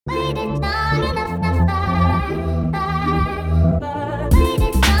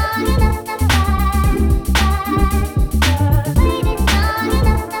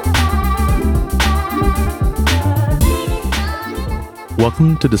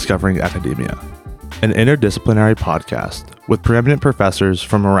Welcome to Discovering Academia, an interdisciplinary podcast with preeminent professors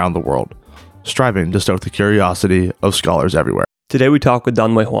from around the world, striving to stoke the curiosity of scholars everywhere. Today we talk with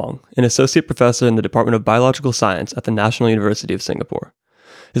Danwei Huang, an associate professor in the Department of Biological Science at the National University of Singapore.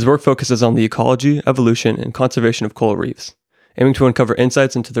 His work focuses on the ecology, evolution, and conservation of coral reefs, aiming to uncover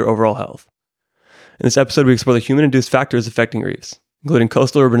insights into their overall health. In this episode, we explore the human-induced factors affecting reefs, including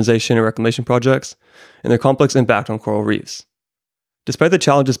coastal urbanization and reclamation projects, and their complex impact on coral reefs. Despite the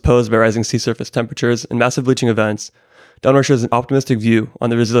challenges posed by rising sea surface temperatures and massive bleaching events, Danwei shares an optimistic view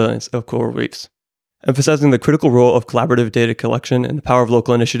on the resilience of coral reefs. Emphasizing the critical role of collaborative data collection and the power of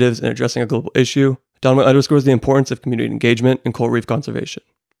local initiatives in addressing a global issue, Danwei underscores the importance of community engagement in coral reef conservation.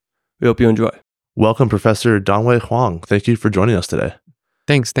 We hope you enjoy. Welcome, Professor Danwei Huang. Thank you for joining us today.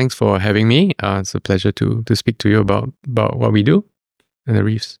 Thanks for having me. It's a pleasure to speak to you about what we do in the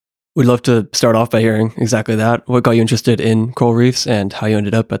reefs. We'd love to start off by hearing exactly that. What got you interested in coral reefs and how you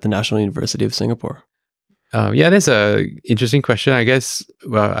ended up at the National University of Singapore? That's an interesting question. I guess,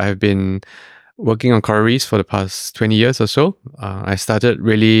 I've been working on coral reefs for the past 20 years or so. I started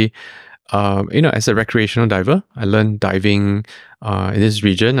really, as a recreational diver. I learned diving in this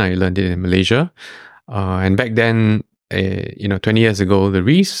region. I learned it in Malaysia. And back then, 20 years ago, the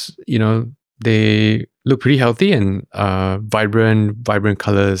reefs, they look pretty healthy and vibrant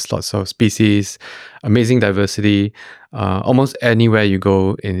colors, lots of species, amazing diversity, almost anywhere you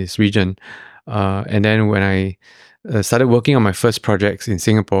go in this region. And then when I started working on my first projects in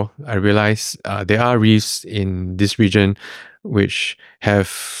Singapore, I realized there are reefs in this region which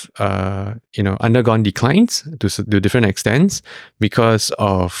have undergone declines to different extents because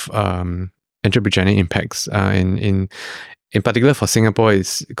of anthropogenic impacts. In particular, for Singapore,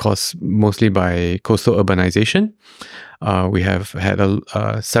 it's caused mostly by coastal urbanization. We have had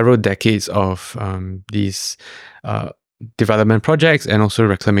several decades of these development projects and also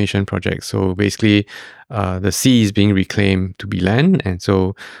reclamation projects. So basically, the sea is being reclaimed to be land, and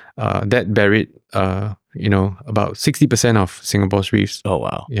so that buried about 60% of Singapore's reefs. Oh,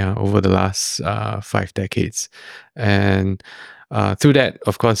 wow. Yeah, over the last 5 decades. And through that,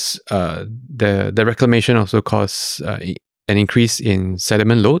 of course, the reclamation also caused an increase in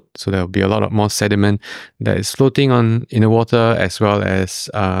sediment load. So there will be a lot more sediment that is floating in the water, as well as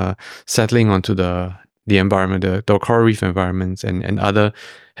settling onto the environment, the coral reef environments and other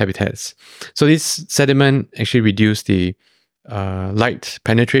habitats. So this sediment actually reduce the light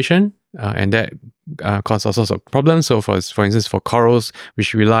penetration, and that causes all sorts of problems. So for instance, for corals,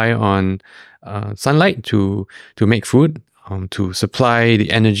 which rely on sunlight to make food, to supply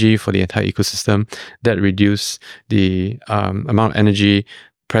the energy for the entire ecosystem, that reduce the amount of energy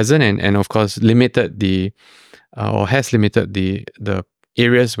present and of course limited has limited the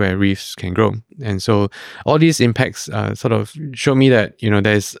areas where reefs can grow. And so all these impacts sort of show me that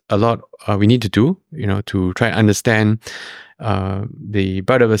there's a lot we need to do to try and understand the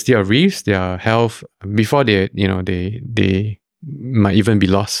biodiversity of reefs, their health, before they might even be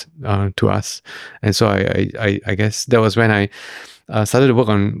lost to us. And so I guess that was when I started to work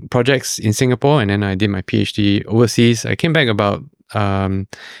on projects in Singapore, and then I did my PhD overseas. I came back about 8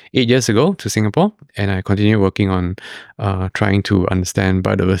 years ago to Singapore, and I continued working on trying to understand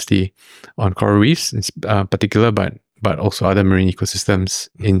biodiversity on coral reefs in particular, but also other marine ecosystems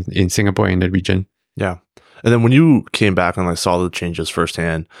in Singapore and the region. Yeah. And then when you came back and saw the changes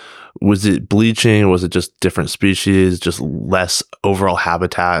firsthand, was it bleaching? Was it just different species, just less overall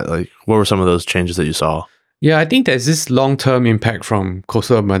habitat? What were some of those changes that you saw? Yeah, I think there's this long-term impact from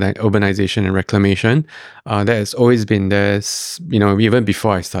coastal urbanization and reclamation that has always been there, even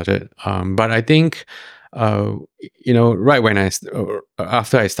before I started. But I think, right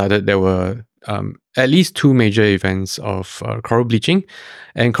after I started, there were at least 2 major events of coral bleaching.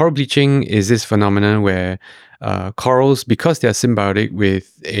 And coral bleaching is this phenomenon where corals, because they are symbiotic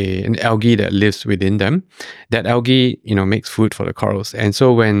with an algae that lives within them, that algae, makes food for the corals. And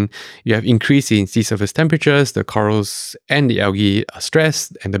so when you have increase in sea surface temperatures, the corals and the algae are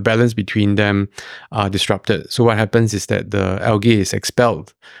stressed and the balance between them are disrupted. So what happens is that the algae is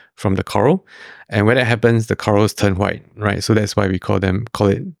expelled from the coral. And when that happens, the corals turn white, right? So that's why we call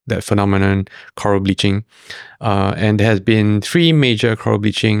it that phenomenon, coral bleaching. And there has been 3 major coral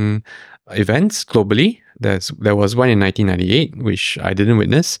bleaching events globally. There was one in 1998, which I didn't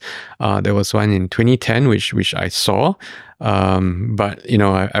witness. There was one in 2010, which I saw, but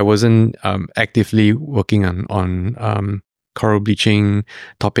I wasn't actively working on coral bleaching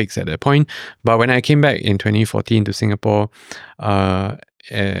topics at that point. But when I came back in 2014 to Singapore,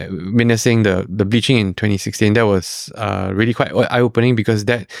 witnessing the bleaching in 2016, that was really quite eye-opening, because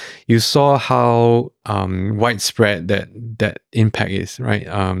that you saw how widespread that impact is, right?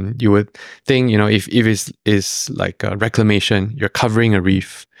 You would think, if it's like a reclamation, you're covering a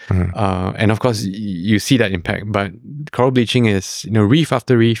reef, and of course you see that impact. But coral bleaching is, reef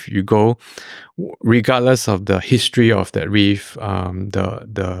after reef you go, regardless of the history of that reef,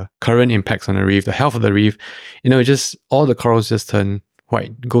 the current impacts on the reef, the health of the reef, just all the corals just turn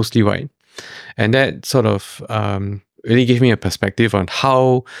white, ghostly white. And that sort of really gave me a perspective on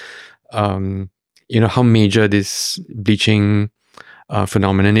how, how major this bleaching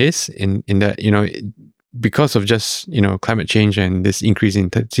phenomenon is, in that, because of just, climate change and this increase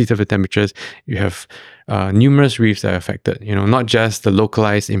in sea surface temperatures, you have numerous reefs that are affected, not just the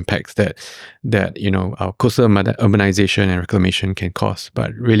localized impacts that our coastal urbanization and reclamation can cause,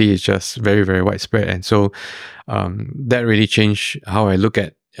 but really it's just very, very widespread. And so that really changed how I look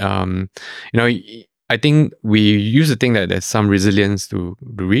at, I think we used to think that there's some resilience to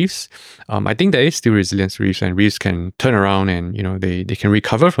the reefs. I think there is still resilience to reefs, and reefs can turn around and, they can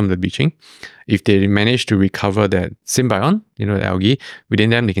recover from the bleaching. If they manage to recover that symbiont, the algae, within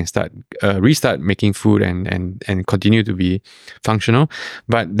them, they can restart making food and continue to be functional.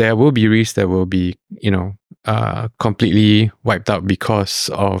 But there will be reefs that will be, completely wiped out because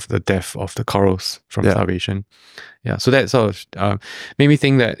of the death of the corals from starvation. Yeah, so that sort of made me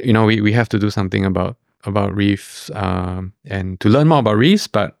think that, we have to do something about reefs, and to learn more about reefs,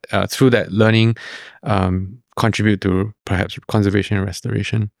 but through that learning, contribute to perhaps conservation and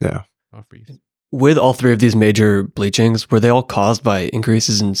restoration of reefs. With all three of these major bleachings, were they all caused by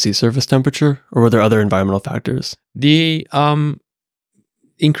increases in sea surface temperature, or were there other environmental factors? The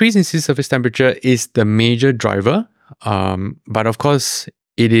increase in sea surface temperature is the major driver, but of course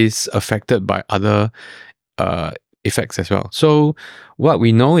it is affected by other effects as well. So what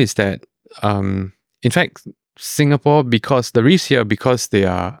we know is that, in fact, Singapore, because the reefs here, because they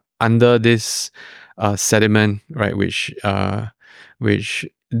are under this sediment, right, which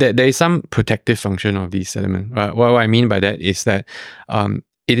there is some protective function of these sediment. What I mean by that is that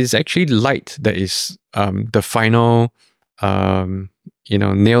it is actually light that is the final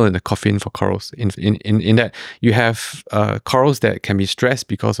nail in the coffin for corals. In that you have corals that can be stressed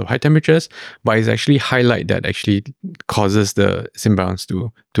because of high temperatures, but it's actually highlight that actually causes the symbionts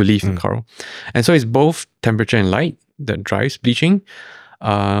to leave the coral. And so it's both temperature and light that drives bleaching.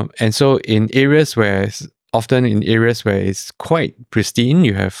 And so in areas where it's quite pristine,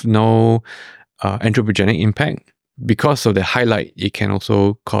 you have no anthropogenic impact. Because of the highlight, it can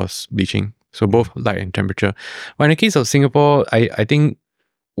also cause bleaching. So both light and temperature. But in the case of Singapore, I think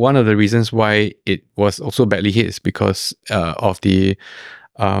one of the reasons why it was also badly hit is because of the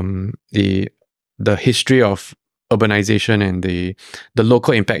history of urbanization and the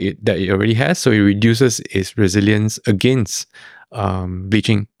local impact that it already has. So it reduces its resilience against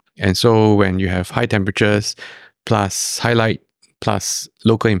bleaching. And so when you have high temperatures plus highlight plus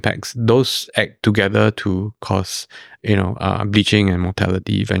local impacts, those act together to cause bleaching and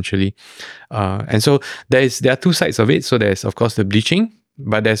mortality eventually. And so there are two sides of it. So there's of course the bleaching,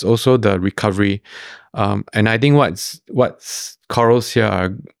 but there's also the recovery. And I think what's corals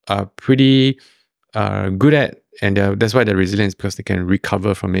here are pretty good at, and that's why they're resilient, because they can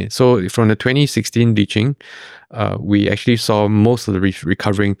recover from it. So from the 2016 bleaching, we actually saw most of the reef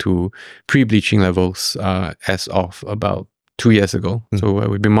recovering to pre-bleaching levels as of about 2 years ago. So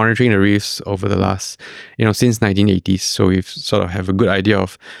we've been monitoring the reefs over the last, since 1980s. So we've sort of have a good idea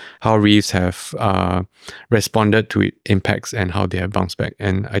of how reefs have responded to impacts and how they have bounced back.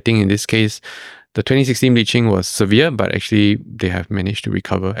 And I think in this case, the 2016 bleaching was severe, but actually they have managed to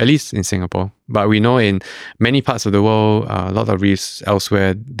recover, at least in Singapore. But we know in many parts of the world, a lot of reefs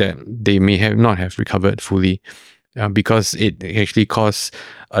elsewhere, that they may not have recovered fully. Because it actually caused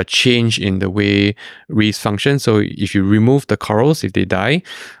a change in the way reefs function. So if you remove the corals, if they die,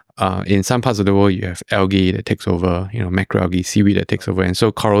 in some parts of the world, you have algae that takes over, macroalgae, seaweed that takes over. And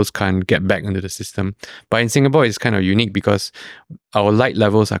so corals can't get back into the system. But in Singapore, it's kind of unique because our light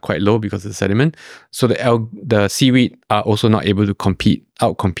levels are quite low because of the sediment. So the seaweed are also not able to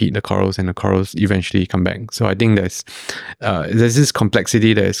outcompete the corals, and the corals eventually come back. So I think there's this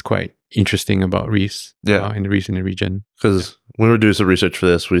complexity that is quite interesting about reefs, and the reefs in the region. Because when we were doing some research for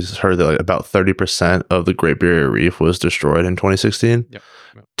this, we heard that about 30% of the Great Barrier Reef was destroyed in 2016. Yep.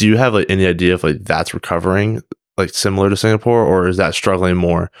 Do you have any idea if that's recovering similar to Singapore, or is that struggling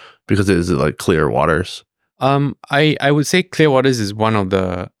more because it is clear waters? I would say clear waters is one of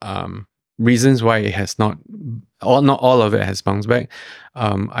the reasons why it has not all of it has bounced back.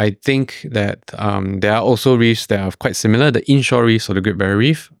 I think that there are also reefs that are quite similar. The inshore reefs or the Great Barrier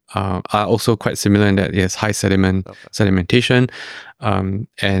Reef are also quite similar in that it has high sedimentation,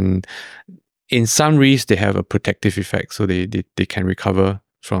 and in some reefs they have a protective effect, so they can recover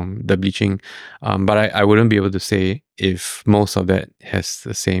from the bleaching. But I wouldn't be able to say if most of that has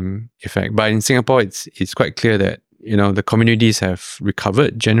the same effect. But in Singapore, it's quite clear that the communities have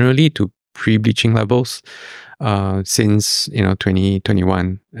recovered generally to pre-bleaching levels since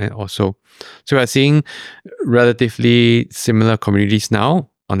 2021 or so. So we're seeing relatively similar communities now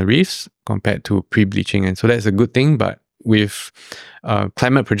on the reefs compared to pre-bleaching, and so that's a good thing. But with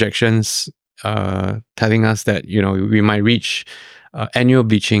climate projections telling us that we might reach annual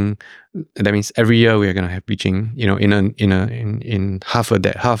bleaching, that means every year we are going to have bleaching, in half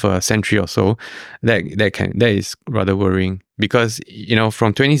a century or so. That is rather worrying, because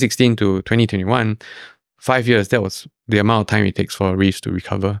from 2016 to 2021, 5 years, that was the amount of time it takes for reefs to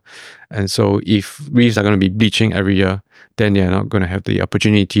recover. And so if reefs are going to be bleaching every year, then they are not going to have the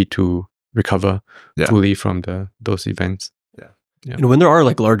opportunity to recover fully from those events. Yeah. When there are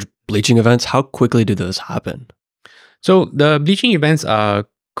large bleaching events, how quickly do those happen? So the bleaching events are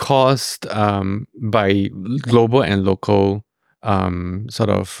caused by global and local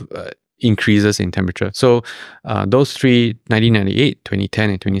increases in temperature. So those three, 1998, 2010,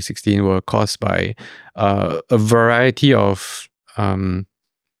 and 2016, were caused by a variety of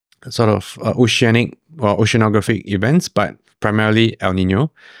oceanic or oceanographic events, but primarily El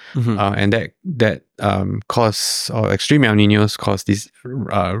Nino. And that cause, or extreme El Ninos cause these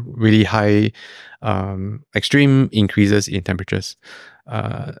really high extreme increases in temperatures.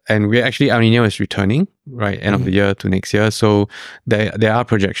 And we actually, El Nino is returning end of the year to next year. So there are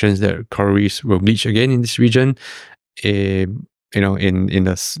projections that coral reefs will bleach again in this region, in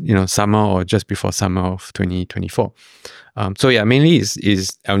the summer or just before summer of 2024. Mainly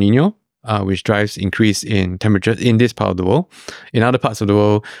is El Nino, which drives increase in temperatures in this part of the world. In other parts of the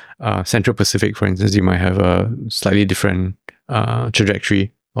world, Central Pacific, for instance, you might have a slightly different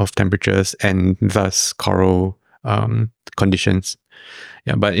trajectory of temperatures and thus coral conditions.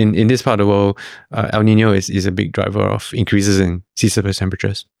 But in this part of the world, El Nino is a big driver of increases in sea surface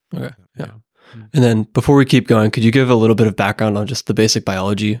temperatures. Okay. Yeah. And then before we keep going, could you give a little bit of background on just the basic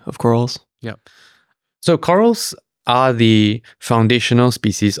biology of corals? Yeah. So corals are the foundational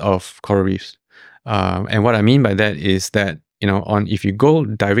species of coral reefs. And what I mean by that is that, if you go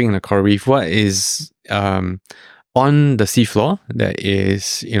diving in a coral reef, what is on the seafloor, that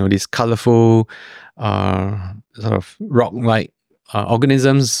is, these colorful sort of rock-like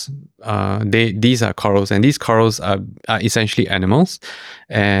organisms. These are corals, and these corals are essentially animals.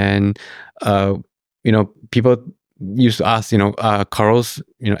 And people used to ask, are corals,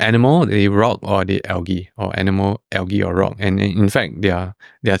 animal, they rock, or they algae, or animal, algae, or rock? And in fact, they are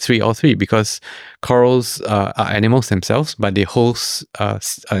all three, because corals are animals themselves, but they host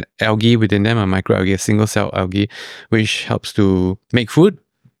algae within them, a microalgae, a single cell algae, which helps to make food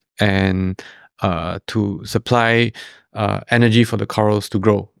and to supply energy for the corals to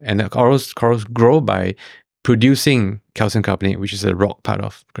grow. And the corals grow by producing calcium carbonate, which is a rock part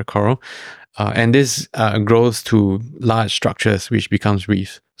of the coral. And this grows to large structures, which becomes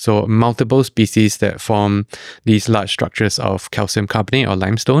reefs. So multiple species that form these large structures of calcium carbonate or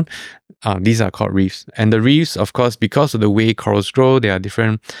limestone, these are called reefs. And the reefs, of course, because of the way corals grow, they are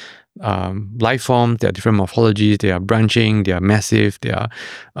different life forms, they are different morphologies, they are branching, they are massive, they are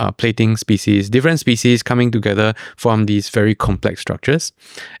plating species. Different species coming together form these very complex structures.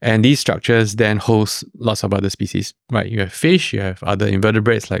 And these structures then host lots of other species, right? You have fish, you have other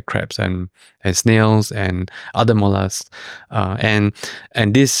invertebrates like crabs and snails and other mollusks. And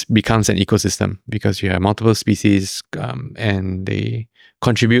this becomes an ecosystem because you have multiple species and they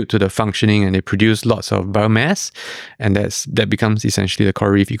contribute to the functioning and they produce lots of biomass, and that becomes essentially the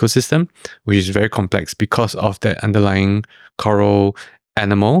coral reef ecosystem, which is very complex because of that underlying coral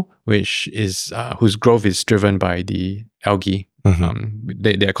animal, which is whose growth is driven by the algae.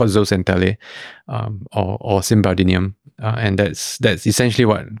 They are called zooxanthellae or Symbiodinium, and that's essentially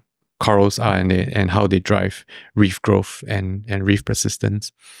what corals are and how they drive reef growth and reef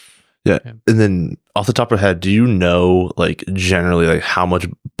persistence. Yeah. And then off the top of your head, do you know generally how much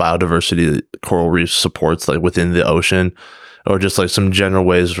biodiversity coral reef supports within the ocean? or just like some general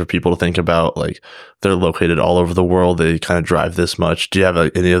ways for people to think about like they're located all over the world, they kind of drive this much? Do you have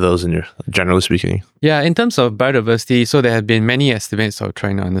like any of those in your, generally speaking? Yeah, in terms of biodiversity, so there have been many estimates of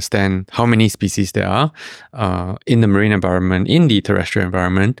trying to understand how many species there are in the marine environment, in the terrestrial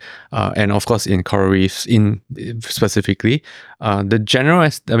environment, and of course in coral reefs in specifically.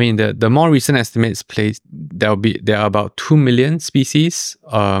 The more recent estimates place there are about 2 million species,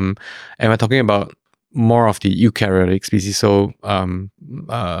 and we're talking about more of the eukaryotic species, so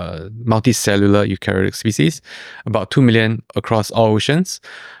multicellular eukaryotic species, about 2 million across all oceans.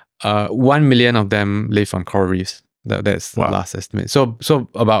 1 million of them live on coral reefs. That's the last estimate. So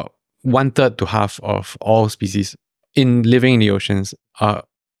about 1/3 to half of all species living in the oceans are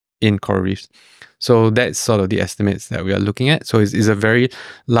in coral reefs. So that's sort of the estimates that we are looking at. So it's a very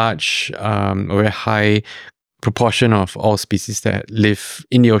large, a very high proportion of all species that live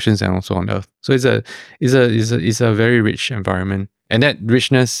in the oceans and also on Earth. So it's a very rich environment. And that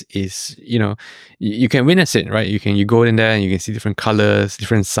richness is, you can witness it, right? You go in there and you can see different colors,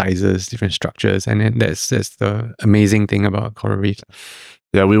 different sizes, different structures. And then that's the amazing thing about coral reefs.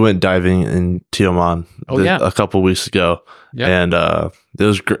 Yeah, we went diving in Tioman a couple weeks ago. Yeah. And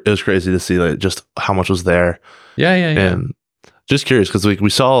it was crazy to see like just how much was there. Yeah. And just curious, because like we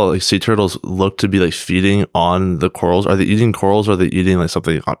saw like sea turtles look to be like feeding on the corals. Are they eating corals or are they eating like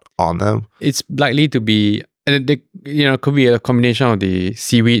something on them? It's likely to be, it could be a combination of the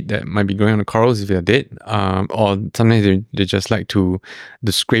seaweed that might be growing on the corals if they're dead, or sometimes they just like to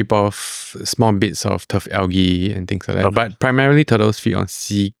scrape off small bits of tough algae and things like that. Okay. But primarily turtles feed on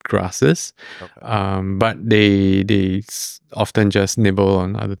sea grasses, but they often just nibble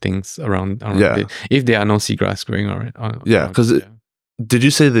on other things around it if there are no seagrass growing around. Yeah, because did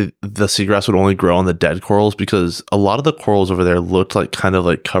you say that the seagrass would only grow on the dead corals? Because a lot of the corals over there looked like kind of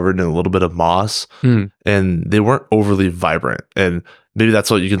like covered in a little bit of moss, and they weren't overly vibrant. And maybe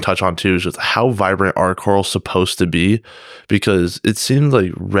that's what you can touch on too, is just how vibrant are corals supposed to be? Because it seemed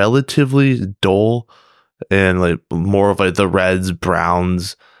like relatively dull and like more of like the reds,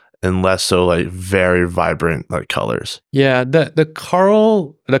 browns, and less so like very vibrant like colors. Yeah, the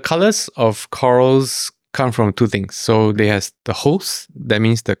colors of corals come from two things. So they have the host, that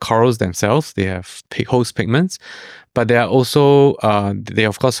means the corals themselves, they have host pigments, but they are also, they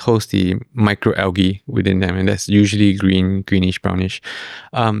of course host the microalgae within them, and that's usually greenish, brownish.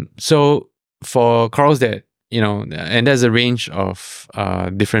 So for corals that, and there's a range of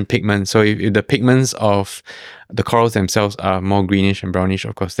different pigments. So if the pigments of the corals themselves are more greenish and brownish,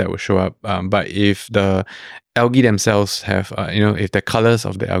 of course that will show up. But if the algae themselves have, if the colors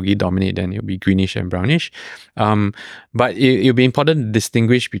of the algae dominate, then it'll be greenish and brownish. But it'll be important to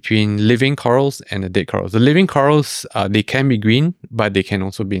distinguish between living corals and the dead corals. The living corals, they can be green, but they can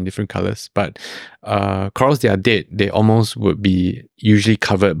also be in different colors. But corals that are dead, they almost would be usually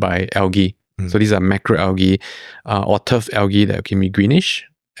covered by algae. So these are macroalgae or tough algae that can be greenish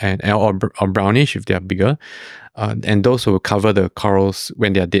or brownish if they are bigger. And those will cover the corals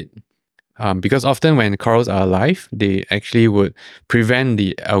when they are dead. Because often when corals are alive, they actually would prevent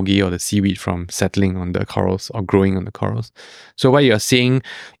the algae or the seaweed from settling on the corals or growing on the corals. So what you're seeing,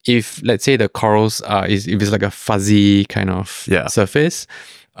 if let's say the corals if it's like a fuzzy kind of surface,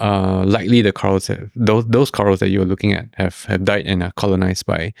 likely the corals those corals that you're looking at have died and are colonized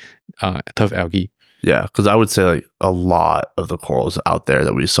by tough algae. Yeah, because I would say like a lot of the corals out there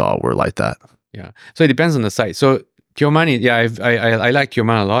that we saw were like that. Yeah, so it depends on the site. So Tioman, I like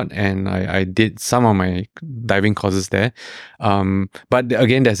Tioman a lot, and I did some of my diving courses there. But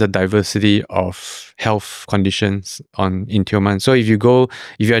again, there's a diversity of health conditions in Tioman. So if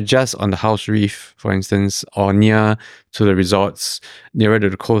you're just on the house reef, for instance, or near to the resorts, nearer to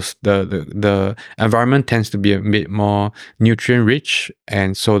the coast, the environment tends to be a bit more nutrient rich,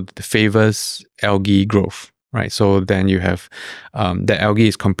 and so it favors algae growth. Right, so then you have the algae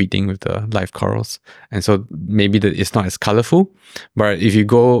is competing with the live corals, and so maybe it's not as colorful. But if you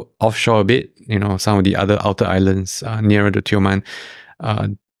go offshore a bit, some of the other outer islands nearer to Tioman,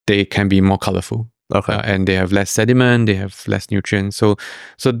 they can be more colorful. Okay, and they have less sediment, they have less nutrients. So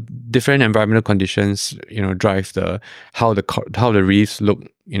different environmental conditions, drive how the reefs look,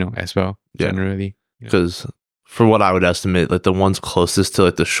 as well. Generally, because for what I would estimate, like the ones closest to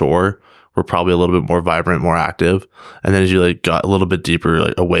like the shore were probably a little bit more vibrant, more active. And then as you like got a little bit deeper,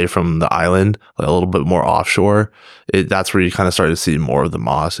 like away from the island, like a little bit more offshore, that's where you kind of start to see more of the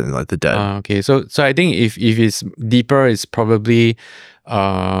moss and like the dead. Okay, so I think if it's deeper, it's probably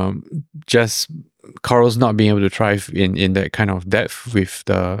just corals not being able to thrive in that kind of depth with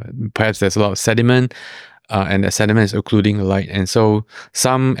perhaps there's a lot of sediment, and the sediment is occluding the light, and so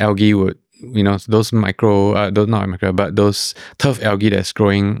some algae would those not micro, but those turf algae that's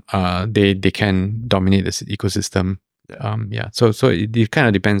growing, they can dominate this ecosystem. So it kind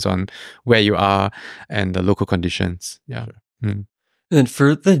of depends on where you are and the local conditions. Yeah. And then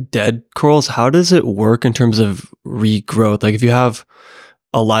for the dead corals, how does it work in terms of regrowth? Like if you have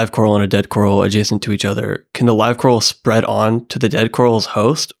a live coral and a dead coral adjacent to each other, can the live coral spread on to the dead coral's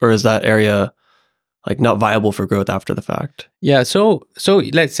host, or is that area like not viable for growth after the fact? Yeah. So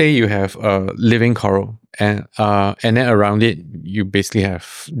let's say you have a living coral, and then around it you basically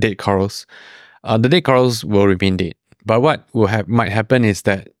have dead corals. The dead corals will remain dead. But what might happen is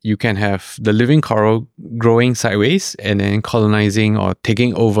that you can have the living coral growing sideways and then colonizing or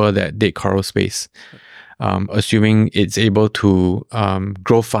taking over that dead coral space, assuming it's able to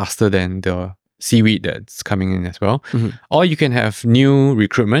grow faster than the seaweed that's coming in as well. Mm-hmm. Or you can have new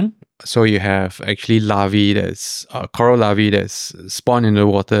recruitment. So you have actually larvae that's coral larvae that's spawn in the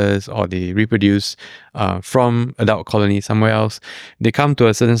waters, or they reproduce from adult colony somewhere else. They come to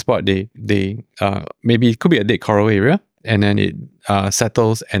a certain spot. They maybe it could be a dead coral area, and then it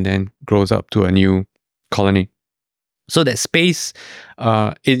settles and then grows up to a new colony. So that space,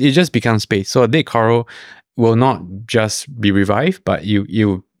 it just becomes space. So a dead coral will not just be revived, but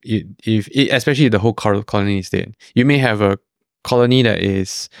especially if the whole coral colony is dead, you may have a colony that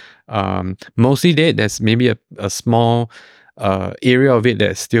is mostly dead. There's maybe a small area of it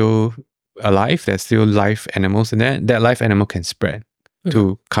that's still alive. There's still live animals, and that live animal can spread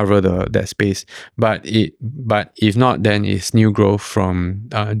to cover that space. But if not, then it's new growth from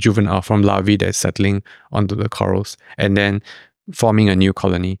from larvae that's settling onto the corals and then forming a new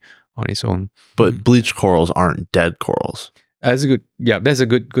colony on its own. But bleached corals aren't dead corals. That's a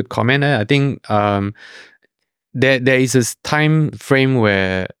good comment. I think there is this time frame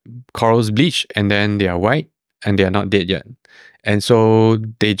where corals bleach and then they are white and they are not dead yet. And so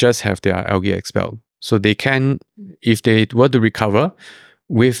they just have their algae expelled. So they can, if they were to recover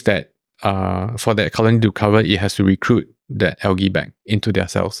with that, for that colony to recover, it has to recruit that algae back into their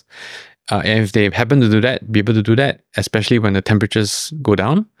cells. And if they happen to be able to do that, especially when the temperatures go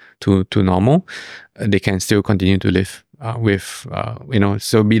down to normal, they can still continue to live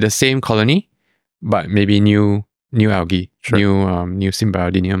so be the same colony, but maybe new algae, new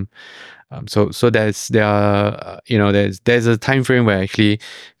Symbiodinium. So there's a time frame where actually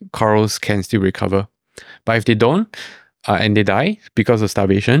corals can still recover, but if they don't and they die because of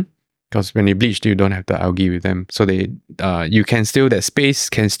starvation, because when they bleach, you don't have the algae with them, so that space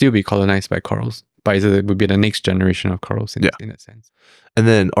can still be colonized by corals, but it would be the next generation of corals in that sense. And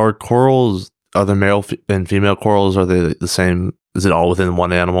then are the male and female corals, are they the same? Is it all within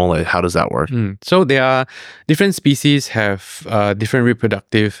one animal? Like, how does that work? So there are different species have different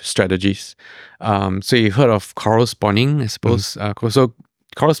reproductive strategies. So you've heard of coral spawning, I suppose. So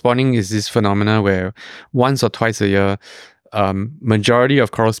coral spawning is this phenomena where once or twice a year, majority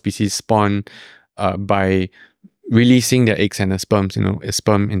of coral species spawn by releasing their eggs and the sperms, a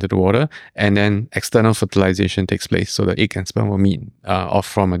sperm into the water, and then external fertilization takes place. So the egg and sperm will meet, or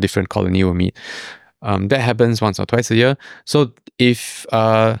from a different colony will meet. That happens once or twice a year. So if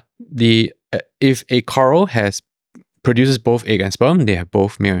a coral produces both egg and sperm, they have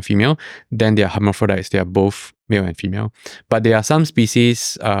both male and female, then they are hermaphrodites. They are both male and female. But there are some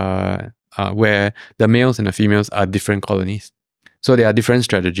species where the males and the females are different colonies. So there are different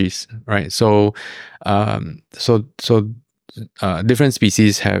strategies, right? So different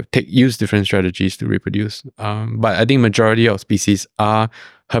species use different strategies to reproduce. But I think majority of species are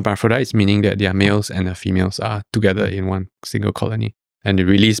hermaphrodites, meaning that their males and the females are together in one single colony, and they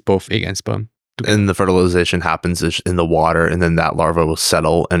release both egg and sperm. And the fertilization happens in the water, and then that larva will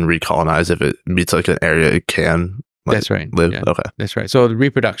settle and recolonize if it meets like an area it can. That's right. Live. Yeah, okay. That's right. So the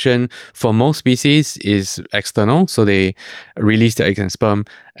reproduction for most species is external. So they release the eggs and sperm,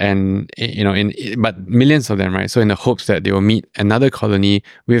 and but millions of them, right? So in the hopes that they will meet another colony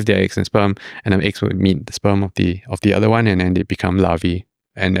with their eggs and sperm, and the eggs will meet the sperm of the other one, and then they become larvae,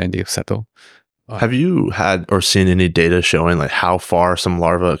 and then they settle. Have you had or seen any data showing like how far some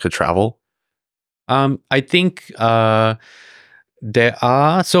larva could travel? I think there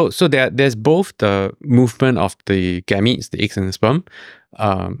are there's both the movement of the gametes, the eggs and the sperm,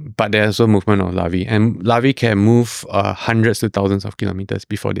 but there's also movement of larvae, and larvae can move hundreds to thousands of kilometers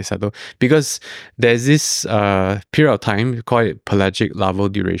before they settle, because there's this period of time, we call it pelagic larval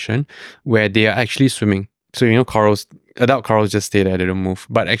duration, where they are actually swimming. So adult corals just stay there, they don't move.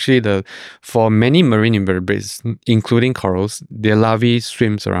 But actually for many marine invertebrates, including corals, their larvae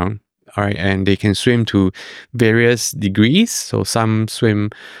swims around. All right, and they can swim to various degrees. So some swim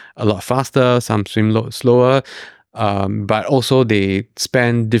a lot faster, some swim slower. but also they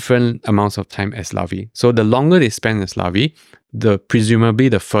spend different amounts of time as larvae. So the longer they spend as larvae, presumably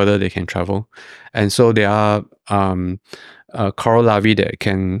the further they can travel. And so there are coral larvae that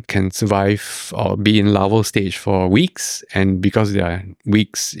can survive or be in larval stage for weeks, and because they are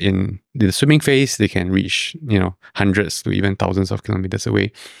weeks in the swimming phase, they can reach hundreds to even thousands of kilometers away.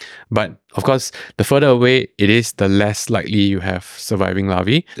 But of course, the further away it is, the less likely you have surviving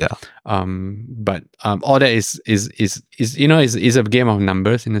larvae. Yeah. But all that is a game of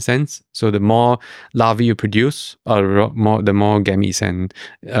numbers in a sense. So the more larvae you produce, or the more gametes and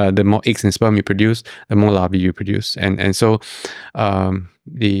the more eggs and sperm you produce, the more larvae you produce. And so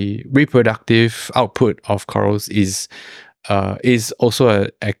the reproductive output of corals is also an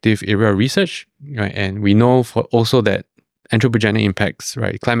active area of research, right? And we know also that anthropogenic impacts,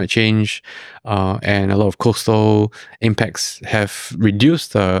 right, climate change, and a lot of coastal impacts have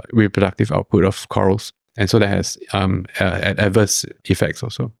reduced the reproductive output of corals. And so that has adverse effects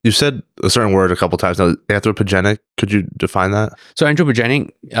also. You said a certain word a couple times now, anthropogenic. Could you define that? So anthropogenic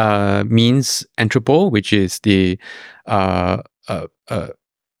means anthropo, which is the an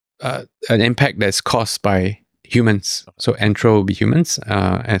impact that's caused by humans. So anthro will be humans,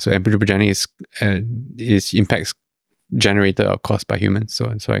 and so anthropogenic is impacts generated or caused by humans. So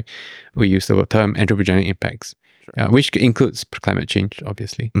that's why we use the term anthropogenic impacts, which includes climate change,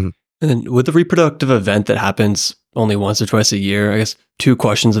 obviously. Mm-hmm. And then with the reproductive event that happens only once or twice a year, I guess two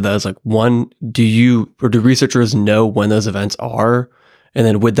questions of that is like, one, do researchers know when those events are? And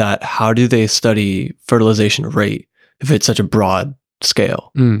then with that, how do they study fertilization rate if it's such a broad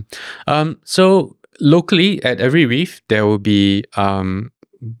scale? So locally at every reef, there will be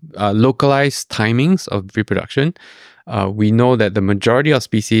localized timings of reproduction. We know that the majority of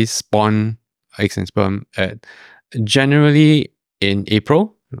species spawn eggs and sperm generally in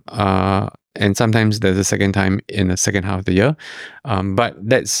April, and sometimes there's a second time in the second half of the year. But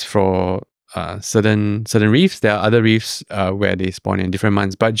that's for certain reefs. There are other reefs where they spawn in different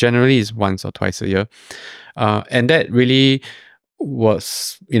months, but generally it's once or twice a year. And that really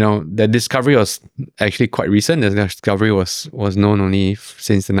was, the discovery was actually quite recent. The discovery was known only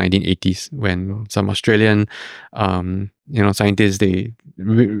since the 1980s, when some Australian scientists they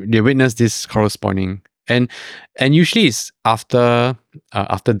witnessed this coral spawning, and usually it's after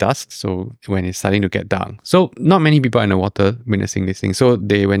dusk, so when it's starting to get dark. So not many people are in the water witnessing this thing. So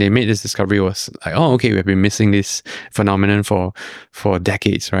when they made this discovery, was like, oh, okay, we've been missing this phenomenon for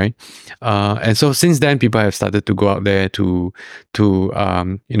decades, right? And so since then, people have started to go out there to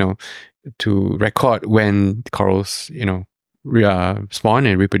record when corals spawn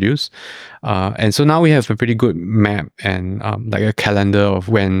and reproduce, and so now we have a pretty good map and like a calendar of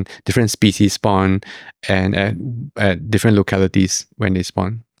when different species spawn and at different localities when they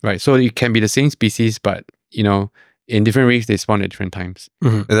spawn, right? So it can be the same species, but in different reefs they spawn at different times.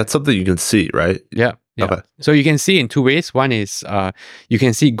 And that's something you can see, right? Yeah. Okay. So you can see in two ways. One is you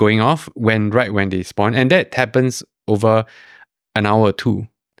can see it going off right when they spawn, and that happens over an hour or two.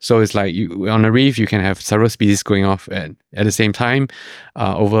 So it's like on a reef, you can have several species going off at the same time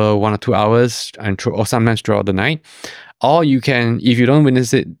over 1 or 2 hours, or sometimes throughout the night. Or you can, if you don't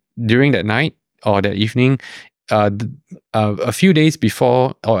witness it during that night or that evening, a few days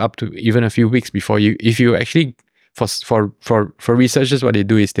before, or up to even a few weeks before, if you actually, for researchers, what they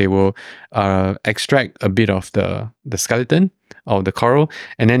do is they will extract a bit of the skeleton of the coral,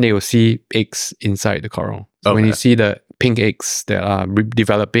 and then they will see eggs inside the coral. So when you see the pink eggs that are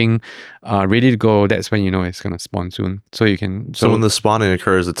developing, ready to go, that's when you know it's going to spawn soon. So you can. So when the spawning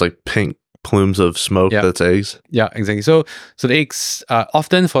occurs, it's like pink plumes of smoke. That's eggs. Yeah, exactly. So the eggs,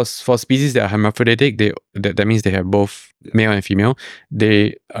 often for species that are hermaphroditic, that means they have both male and female.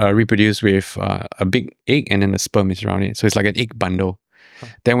 They reproduce with a big egg, and then the sperm is around it. So it's like an egg bundle.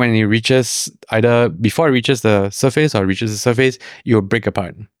 Then when it reaches, either before it reaches the surface or reaches the surface, it will break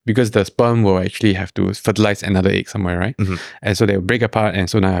apart, because the sperm will actually have to fertilize another egg somewhere, right? Mm-hmm. And so they will break apart, and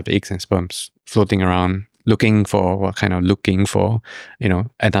so now I have eggs and sperms floating around, looking for another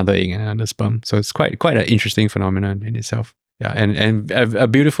egg and another sperm. So it's quite an interesting phenomenon in itself. Yeah, and a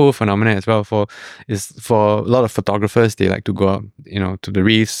beautiful phenomenon as well for a lot of photographers. They like to go up, to the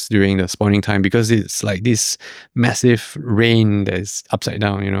reefs during the spawning time, because it's like this massive rain that is upside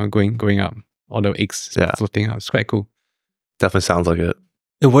down, going up, all the eggs floating out. It's quite cool. Definitely sounds like it.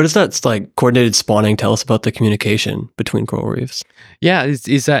 And what does that coordinated spawning tell us about the communication between coral reefs? Yeah,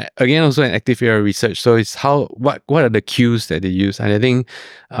 it's again also an active area of research. So it's what are the cues that they use, and I think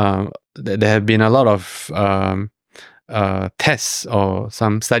there have been a lot of tests or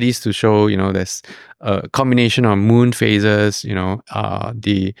some studies to show, there's a combination of moon phases,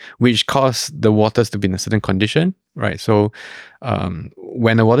 which cause the waters to be in a certain condition, right? So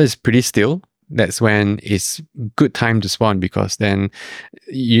when the water is pretty still, that's when it's good time to spawn, because then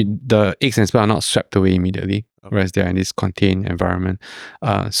the eggs and sperm are not swept away immediately, whereas they're in this contained environment.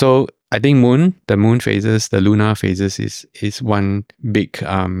 So I think the moon phases, the lunar phases is one big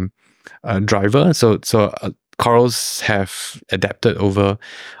driver. So corals have adapted over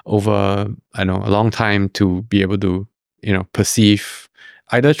I know a long time to be able to perceive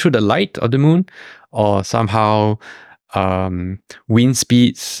either through the light of the moon or somehow wind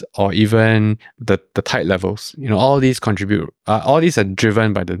speeds or even the tide levels. All these contribute. All these are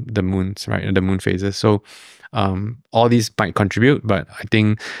driven by the moons, right? The moon phases. So all these might contribute, but I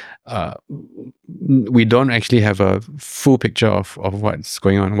think we don't actually have a full picture of what's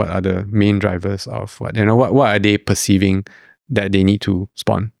going on. What are the main drivers of what are they perceiving that they need to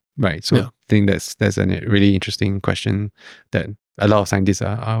spawn, right? So I think that's a really interesting question that a lot of scientists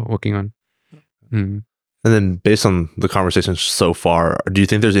are working on. And then based on the conversation so far, do you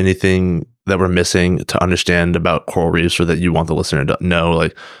think there's anything that we're missing to understand about coral reefs, or that you want the listener to know,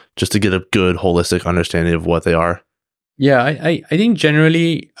 like just to get a good holistic understanding of what they are? Yeah, I think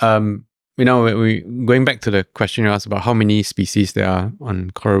generally, we going back to the question you asked about how many species there are on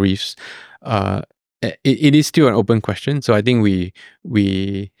coral reefs, it is still an open question. So I think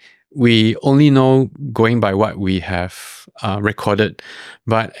we only know going by what we have recorded.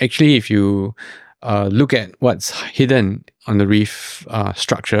 But actually, if you look at what's hidden on the reef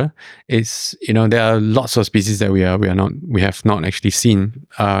structure, is there are lots of species that we have not actually seen,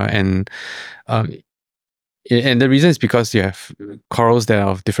 and the reason is because you have corals that are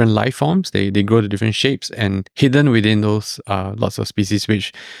of different life forms. They grow to different shapes, and hidden within those lots of species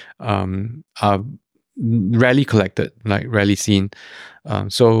which are rarely collected, like rarely seen.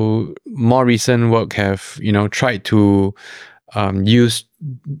 So more recent work have tried to use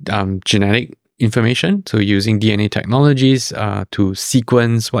genetic information, so using DNA technologies to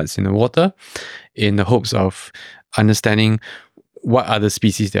sequence what's in the water in the hopes of understanding what other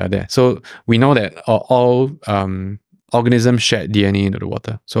species there are there. So we know that all organisms shed DNA into the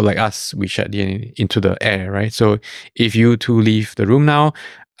water. So like us, we shed DNA into the air, right? So if you two leave the room now,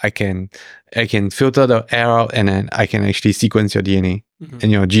 I can filter the air out, and then I can actually sequence your DNA,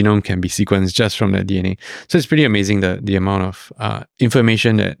 and your genome can be sequenced just from that DNA. So it's pretty amazing the amount of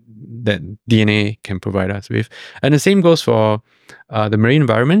information that DNA can provide us with. And the same goes for the marine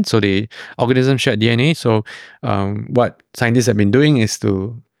environment. So the organisms shed DNA. So what scientists have been doing is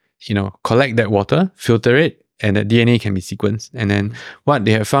to collect that water, filter it, and that DNA can be sequenced. And then what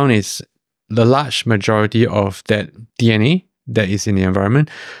they have found is the large majority of that DNA that is in the environment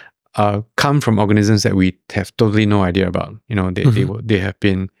come from organisms that we have totally no idea about. They have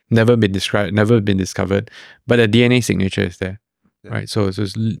never been described, never been discovered, but the DNA signature is there. Yeah. Right, so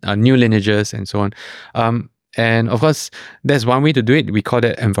it's new lineages and so on, and of course there's one way to do it. We call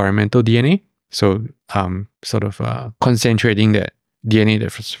that environmental DNA. So sort of concentrating that DNA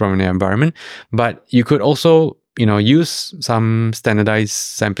that's from the environment. But you could also use some standardized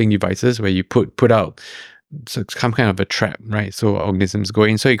sampling devices where you put out some kind of a trap, right? So organisms go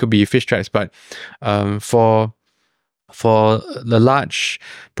in. So it could be fish traps, but for the large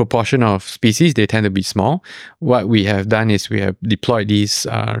proportion of species, they tend to be small. What we have done is we have deployed these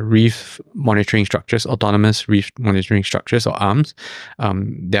reef monitoring structures, autonomous reef monitoring structures, or arms.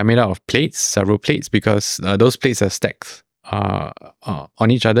 They are made out of plates, several plates, because those plates are stacked on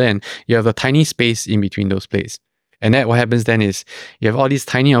each other, and you have a tiny space in between those plates. And that what happens then is you have all these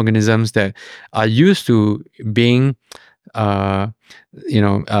tiny organisms that are used to being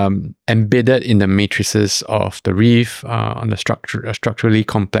embedded in the matrices of the reef, on the structurally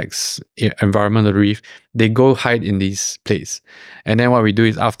complex environment of the reef. They go hide in these places, and then what we do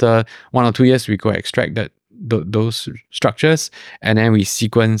is after 1 or 2 years, we go extract those structures, and then we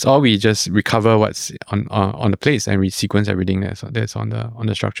sequence, or we just recover what's on the plates, and we sequence everything that's on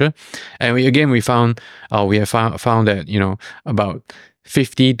the structure. And we have found that about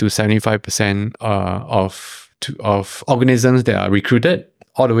 50 to 75% of organisms that are recruited,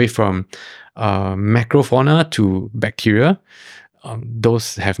 all the way from macrofauna to bacteria,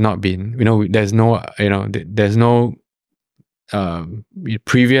 those have not been, there's no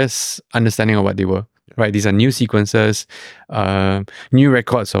previous understanding of what they were, right? These are new sequences, new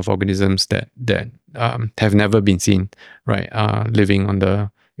records of organisms that have never been seen, right? Living on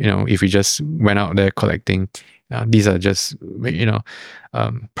the, if we just went out there collecting, these are just,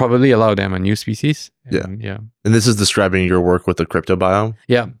 Probably a lot of them are new species. Yeah. And this is describing your work with the cryptobiome?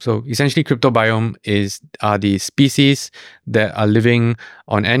 Yeah. So essentially, cryptobiome are the species that are living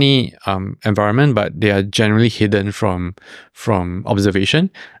on any environment, but they are generally hidden from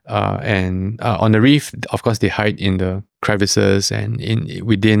observation. On the reef, of course, they hide in the crevices and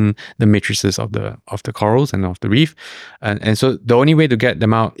within the matrices of the corals and of the reef. And so the only way to get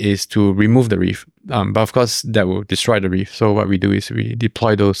them out is to remove the reef. But of course, that will destroy the reef. So what we do is we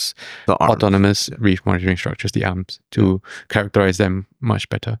deploy those autonomous reef monitoring structures, the arms, to characterize them much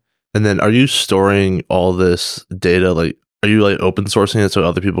better. And then are you storing all this data? Like, are you like open sourcing it so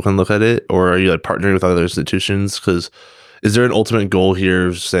other people can look at it? Or are you like partnering with other institutions? Because is there an ultimate goal here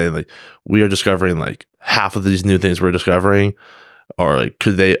of saying like, we are discovering like half of these new things we're discovering? Or like,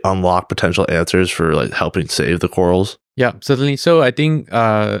 could they unlock potential answers for like helping save the corals? Yeah, certainly. So I think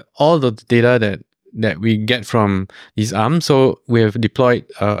all the data that we get from these arms, so we have deployed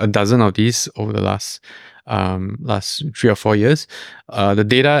a dozen of these over the last 3 or 4 years. The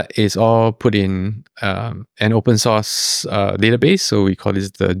data is all put in an open source database. So we call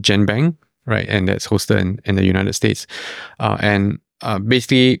this the GenBank, right? And that's hosted in the United States.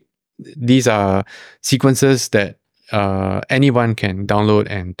 Basically, these are sequences that anyone can download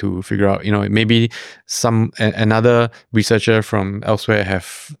and to figure out, maybe another researcher from elsewhere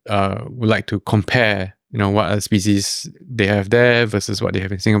would like to compare, what other species they have there versus what they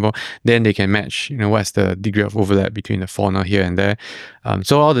have in Singapore. Then they can match, what's the degree of overlap between the fauna here and there.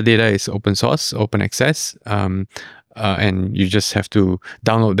 So all the data is open source, open access. And you just have to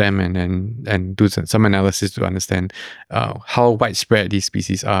download them and do some analysis to understand how widespread these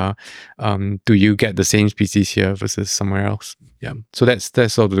species are. Do you get the same species here versus somewhere else? Yeah. So that's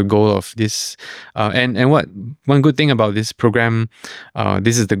sort of the goal of this. And one good thing about this program,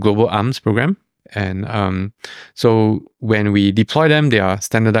 this is the Global Arms program. And so when we deploy them, they are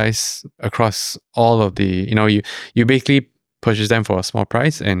standardized across all of the, you basically purchase them for a small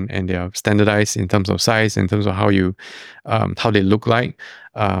price, and they are standardized in terms of size, in terms of how they look like,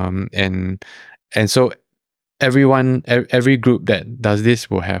 and so every group that does this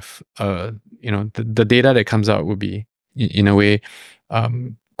will have the data that comes out will be in a way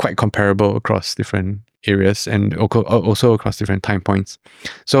quite comparable across different areas and also across different time points.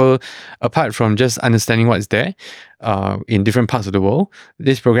 So apart from just understanding what's there in different parts of the world,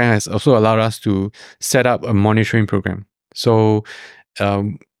 this program has also allowed us to set up a monitoring program. So,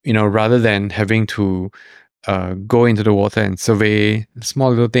 rather than having to go into the water and survey small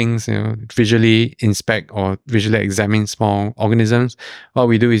little things, visually inspect or visually examine small organisms, what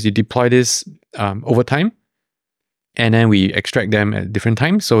we do is we deploy this over time, and then we extract them at different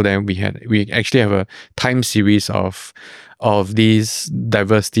times. So then we actually have a time series of these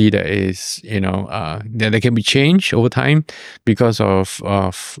diversity that is that can be changed over time because of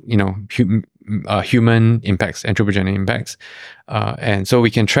human impacts, anthropogenic impacts, and so we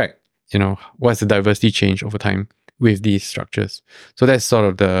can track what's the diversity change over time with these structures. So that's sort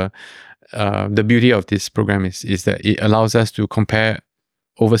of the beauty of this program is that it allows us to compare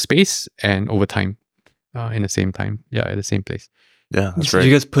over space and over time in the same time, at the same place. Yeah, that's so right.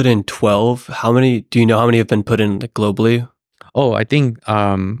 You guys put in 12. Do you know how many have been put in globally? Oh, I think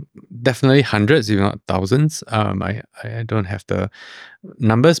definitely hundreds, if not thousands. I don't have the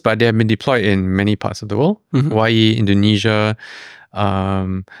numbers, but they have been deployed in many parts of the world. Hawaii, Indonesia,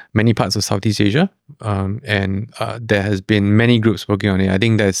 many parts of Southeast Asia, and there has been many groups working on it. I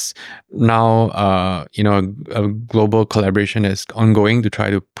think there's now a global collaboration that's ongoing to try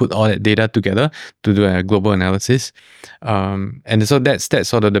to put all that data together to do a global analysis, and so that's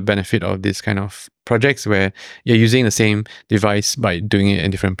sort of the benefit of this kind of projects where you're using the same device by doing it in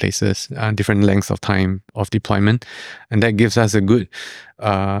different places, different lengths of time of deployment, and that gives us a good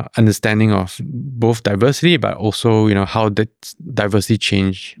understanding of both diversity, but also how that diversity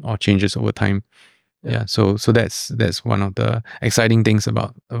changes over time. Yeah, so that's one of the exciting things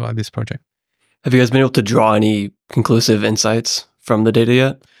about this project. Have you guys been able to draw any conclusive insights from the data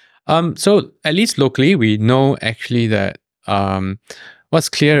yet? So at least locally, we know actually that what's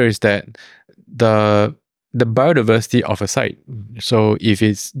clear is that the biodiversity of a site. So if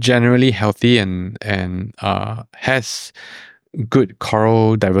it's generally healthy and has good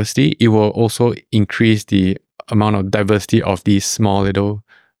coral diversity, it will also increase the amount of diversity of these small little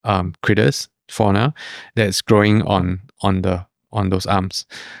critters, fauna, that's growing on those arms.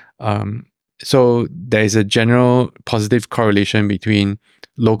 So there is a general positive correlation between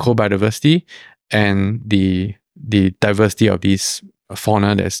local biodiversity and the diversity of these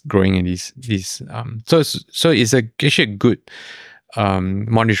fauna that's growing in these. So it's actually a good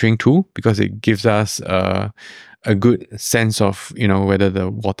monitoring tool because it gives us a good sense of, whether the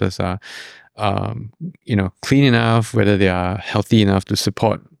waters are, clean enough, whether they are healthy enough to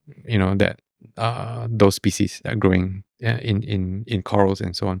support, that those species that are growing in corals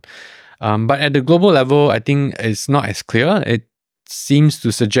and so on. But at the global level, I think it's not as clear. It seems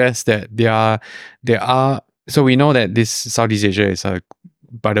to suggest that there are. So we know that this Southeast Asia is a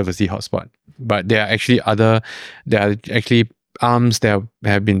biodiversity hotspot, but there are actually arms that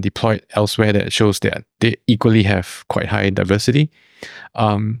have been deployed elsewhere that shows that they equally have quite high diversity.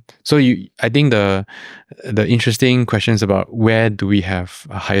 I think the interesting questions about where do we have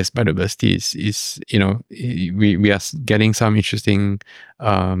highest biodiversity is we are getting some interesting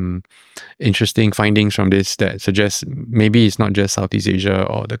findings from this that suggest maybe it's not just Southeast Asia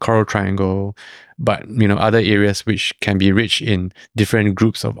or the Coral Triangle, but other areas which can be rich in different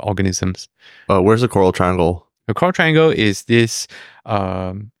groups of organisms. Where's the Coral Triangle? The Coral Triangle is this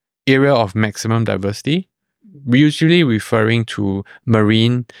area of maximum diversity, usually referring to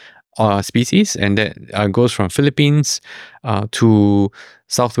marine species, and that goes from Philippines to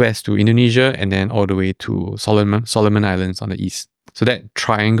southwest to Indonesia, and then all the way to Solomon Islands on the east. So that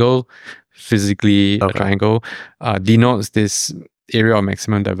triangle, physically a triangle, denotes this area of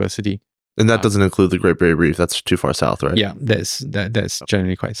maximum diversity. And that doesn't include the Great Barrier Reef. That's too far south, right? Yeah, that's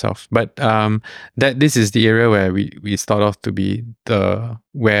generally quite south. But this is the area where we start off to be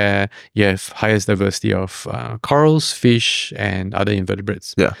where you have highest diversity of corals, fish, and other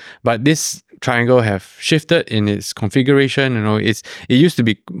invertebrates. Yeah. But this triangle have shifted in its configuration. It used to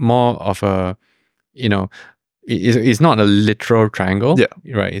be more of a, it's not a literal triangle,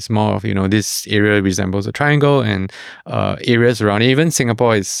 right? It's more of, this area resembles a triangle, and areas around it. Even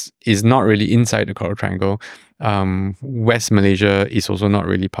Singapore is not really inside the Coral Triangle. West Malaysia is also not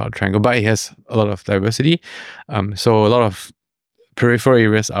really part of the triangle, but it has a lot of diversity. So a lot of peripheral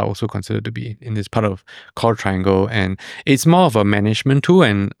areas are also considered to be in this part of Coral Triangle, and it's more of a management tool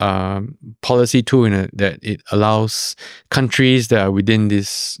and policy tool that it allows countries that are within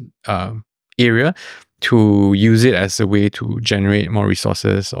this area to use it as a way to generate more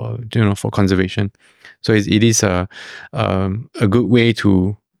resources or for conservation. So it is a good way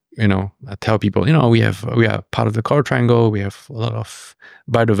to tell people we are part of the Coral Triangle. We have a lot of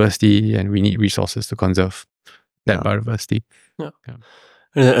biodiversity, and we need resources to conserve that biodiversity. Yeah.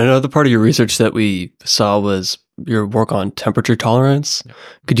 And another part of your research that we saw was your work on temperature tolerance. Yeah.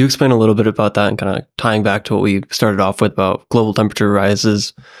 Could you explain a little bit about that and kind of tying back to what we started off with about global temperature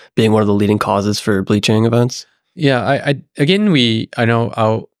rises being one of the leading causes for bleaching events? Yeah, I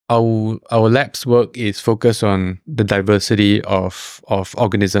know our lab's work is focused on the diversity of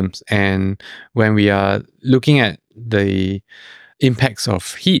organisms, and when we are looking at the impacts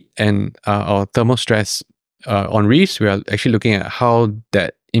of heat and or thermal stress on reefs, we are actually looking at how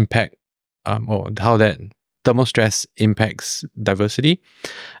that impact or how that thermal stress impacts diversity.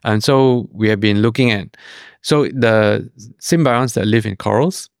 And so we have been looking at the symbionts that live in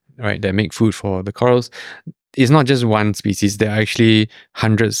corals, right, that make food for the corals. It's not just one species. There are actually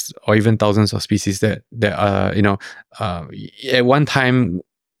hundreds or even thousands of species that are, at one time,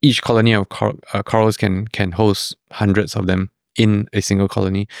 each colony of corals can host hundreds of them in a single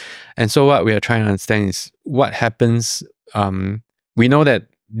colony. And so what we are trying to understand is what happens. We know that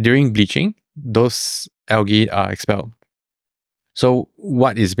during bleaching, those algae are expelled. So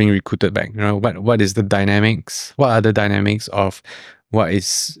what is being recruited back? What is the dynamics? What are the dynamics of what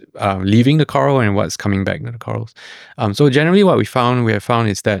is leaving the coral and what's coming back to the corals? So generally what we have found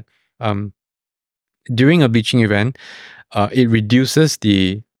is that during a bleaching event, it reduces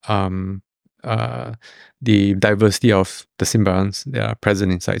the diversity of the symbionts that are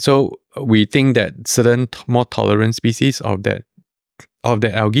present inside. So we think that certain more tolerant species of that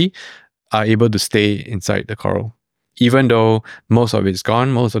algae are able to stay inside the coral. Even though most of it's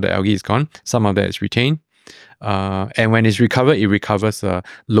gone, most of the algae is gone, some of that is retained. And when it's recovered, it recovers a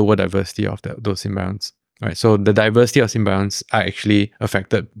lower diversity of those symbionts. Right, so the diversity of symbionts are actually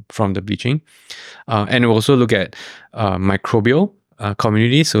affected from the bleaching. And we also look at microbial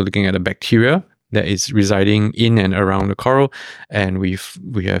communities, so looking at the bacteria that is residing in and around the coral, and we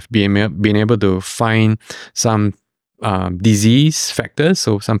have been able to find some disease factors,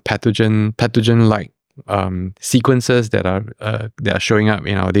 so some pathogen-like sequences that are showing up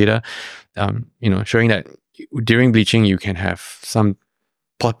in our data, showing that during bleaching you can have some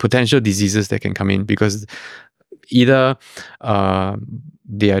potential diseases that can come in because either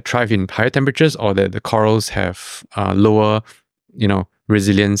they thrive in higher temperatures or that the corals have lower,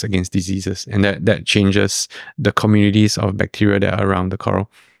 resilience against diseases, and that changes the communities of bacteria that are around the coral.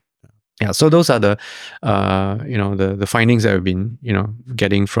 Yeah, so those are the the findings that we've been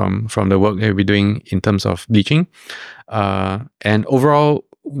getting from the work that we're doing in terms of bleaching, and overall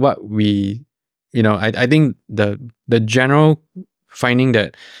what we I think the general finding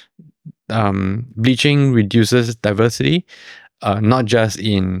that bleaching reduces diversity, not just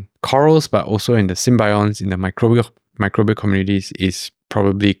in corals but also in the symbionts, in the microbial communities, is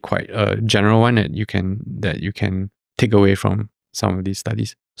probably quite a general one that you can take away from some of these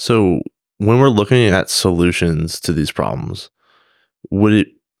studies. So when we're looking at solutions to these problems, would it,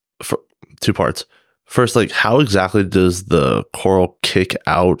 for two parts. First, like, how exactly does the coral kick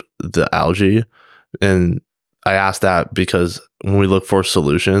out the algae? And I ask that because when we look for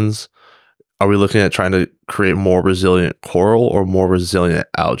solutions, are we looking at trying to create more resilient coral or more resilient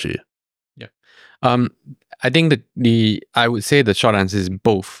algae? Yeah. I think I would say the short answer is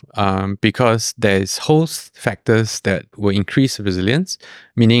both, because there's host factors that will increase resilience,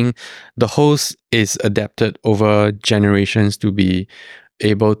 meaning the host is adapted over generations to be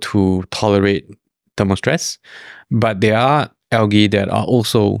able to tolerate thermal stress, but there are algae that are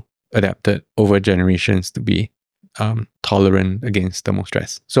also adapted over generations to be tolerant against thermal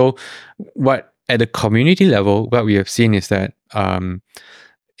stress. So what at the community level, what we have seen is that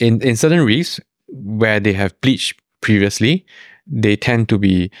in certain reefs where they have bleached previously, they tend to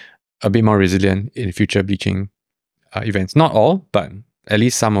be a bit more resilient in future bleaching events. Not all, but at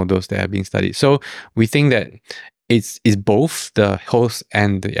least some of those that have been studied. So we think that it's both the host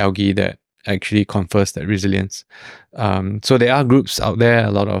and the algae that actually confers that resilience. So there are groups out there,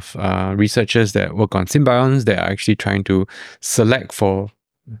 a lot of researchers that work on symbionts that are actually trying to select for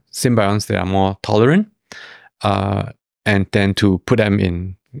symbionts that are more tolerant, and then to put them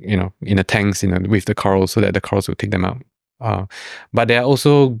in the tanks with the corals so that the corals will take them out. But there are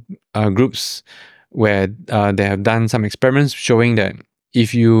also groups where they have done some experiments showing that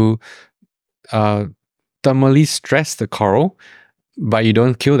if you thermally stress the coral, but you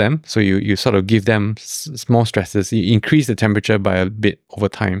don't kill them, so you sort of give them small stresses, you increase the temperature by a bit over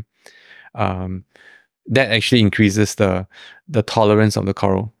time, that actually increases the tolerance of the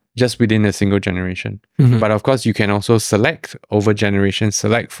coral just within a single generation. Mm-hmm. But of course, you can also select over generations,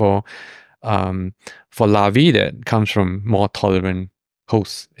 select for larvae that comes from more tolerant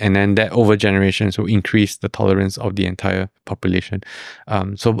hosts, and then that over generations will increase the tolerance of the entire population.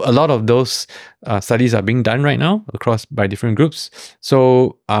 So a lot of those studies are being done right now across by different groups.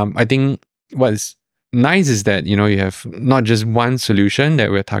 So I think what's nice is that you have not just one solution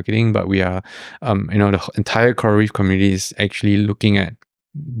that we're targeting, but we are the entire coral reef community is actually looking at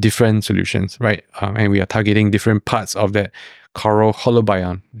different solutions, right? And we are targeting different parts of that coral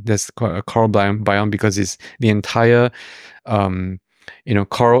holobiome. That's called a coral biome because it's the entire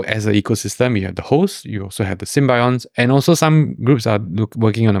coral as an ecosystem. You have the host, you also have the symbionts, and also some groups are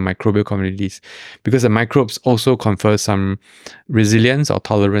working on the microbial communities because the microbes also confer some resilience or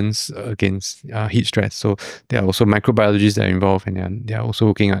tolerance against heat stress. So there are also microbiologists that are involved, and they are also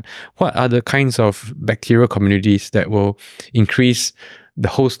looking at what are the kinds of bacterial communities that will increase the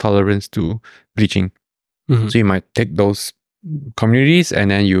host tolerance to bleaching. Mm-hmm. So you might take those communities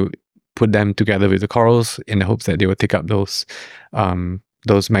and then you put them together with the corals in the hopes that they will take up those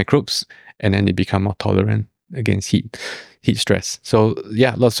microbes, and then they become more tolerant against heat stress. So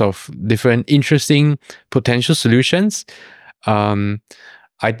yeah, lots of different interesting potential solutions.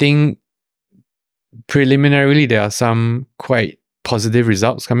 I think preliminarily there are some quite positive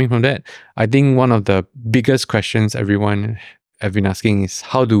results coming from that. I think one of the biggest questions everyone have been asking is,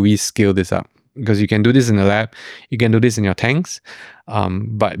 how do we scale this up? Because you can do this in the lab, you can do this in your tanks,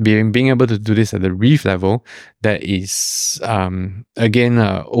 but being able to do this at the reef level, that is again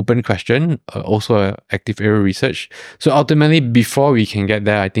an open question, also an active area research. So ultimately, before we can get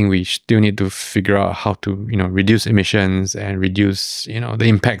there, I think we still need to figure out how to reduce emissions and reduce the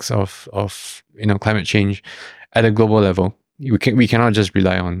impacts of climate change at a global level. We cannot just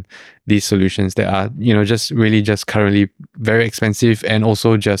rely on these solutions that are just currently very expensive and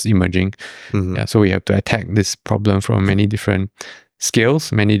also just emerging. Mm-hmm. Yeah, so we have to attack this problem from many different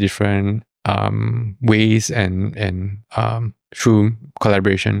scales, many different ways, and through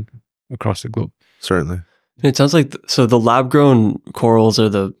collaboration across the globe. Certainly. It sounds like so the lab-grown corals or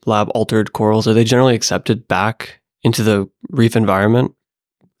the lab-altered corals, are they generally accepted back into the reef environment?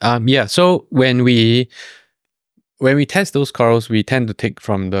 Yeah. So when we test those corals, we tend to take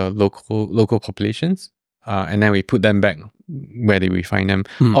from the local populations, and then we put them back where we find them,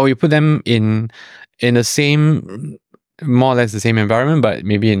 or we put them in the same, more or less the same environment, but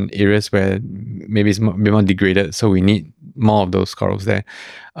maybe in areas where maybe it's a bit more degraded, so we need more of those corals there.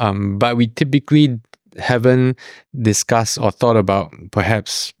 But we typically haven't discussed or thought about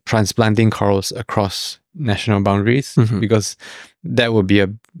perhaps transplanting corals across national boundaries, because that would be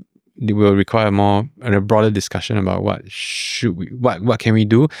it will require a broader discussion about what can we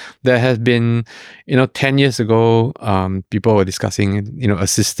do. There has been, 10 years ago, people were discussing,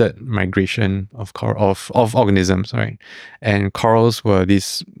 assisted migration of organisms, right? And corals were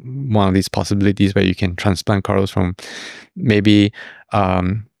one of these possibilities where you can transplant corals from maybe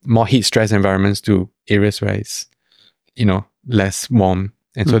more heat stress environments to areas where it's, less warm,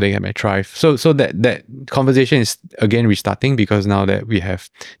 and so they can thrive. So that conversation is again restarting, because now that we have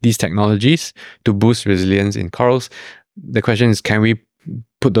these technologies to boost resilience in corals, the question is, can we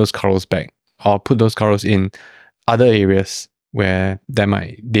put those corals back, or put those corals in other areas where they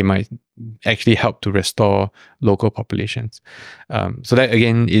might actually help to restore local populations? So that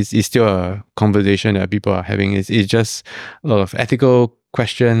again is still a conversation that people are having. It's just a lot of ethical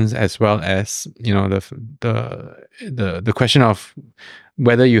questions, as well as the question of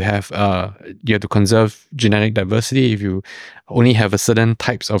whether you have to conserve genetic diversity. If you only have a certain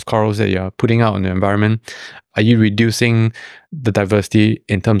types of corals that you're putting out in the environment, are you reducing the diversity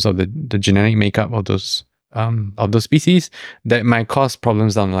in terms of the genetic makeup of those species? That might cause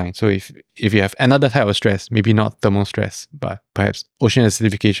problems down the line. So if you have another type of stress, maybe not thermal stress, but perhaps ocean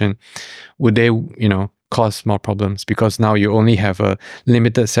acidification, would they cause more problems, because now you only have a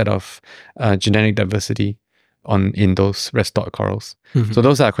limited set of genetic diversity in those restored corals? So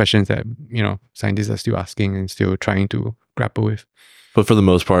those are questions that scientists are still asking and still trying to grapple with. But for the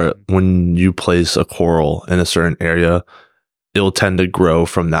most part, when you place a coral in a certain area, it'll tend to grow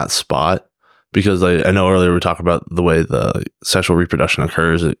from that spot, because I know earlier we talked about the way the sexual reproduction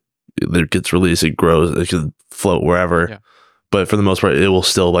occurs. It gets released, it grows, it can float wherever. Yeah. But for the most part, it will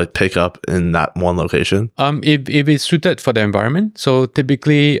still pick up in that one location. If it's suited for the environment. So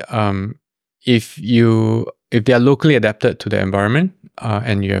typically, if they are locally adapted to the environment,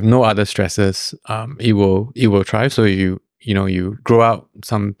 and you have no other stresses, it will thrive. So if you grow out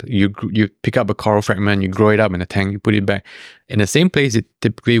you pick up a coral fragment, you grow it up in a tank, you put it back in the same place, it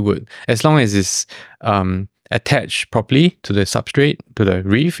typically would, as long as it's attached properly to the substrate, to the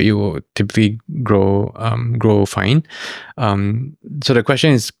reef, it will typically grow fine. So the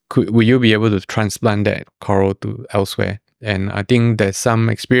question is, will you be able to transplant that coral to elsewhere? And I think there's some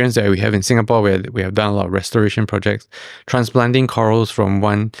experience that we have in Singapore, where we have done a lot of restoration projects, transplanting corals from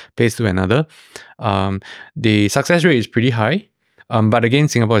one place to another. The success rate is pretty high, but again,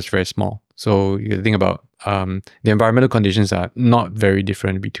 Singapore is very small. So you think about the environmental conditions are not very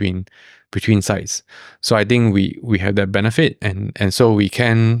different between sites. So I think we have that benefit, and so we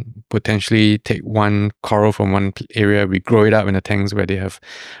can potentially take one coral from one area, we grow it up in the tanks where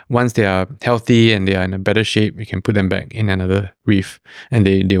once they are healthy and they are in a better shape, we can put them back in another reef, and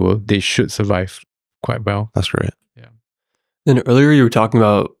they should survive quite well. That's great. Yeah. And earlier you were talking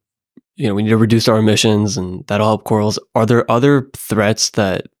about, we need to reduce our emissions, and that'll help corals. Are there other threats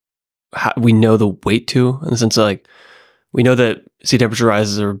that we know the weight to, in the sense of we know that sea temperature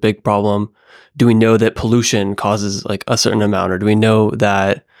rises are a big problem. Do we know that pollution causes a certain amount, or do we know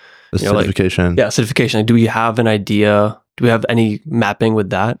that acidification? Acidification. Do we have an idea? Do we have any mapping with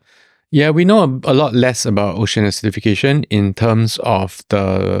that? Yeah, we know a lot less about ocean acidification in terms of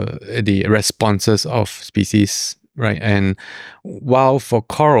the responses of species, right? And while for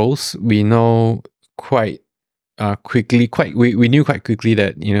corals, we know quite quickly, we knew quite quickly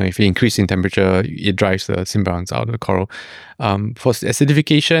that if you increase in temperature, it drives the symbionts out of the coral. For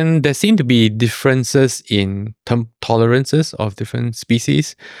acidification, there seem to be differences in tolerances of different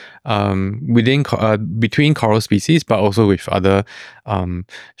species between coral species, but also with other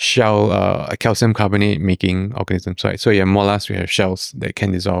shell calcium carbonate making organisms. Right, so you have mollusks, you have shells that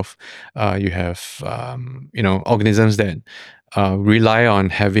can dissolve. You have organisms that rely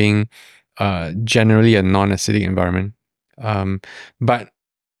on having generally a non-acidic environment, but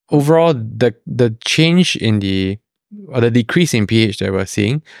overall the change in the decrease in pH that we're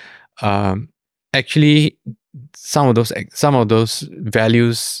seeing, actually some of those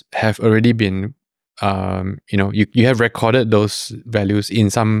values have already been you have recorded those values in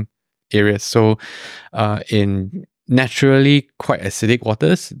some areas. So in naturally quite acidic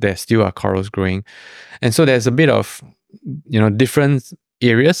waters, there still are corals growing, and so there's a bit of different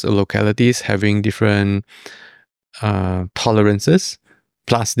areas or localities having different tolerances,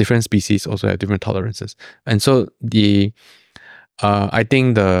 plus different species also have different tolerances. And so I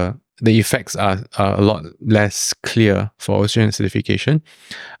think the the effects are a lot less clear for ocean acidification.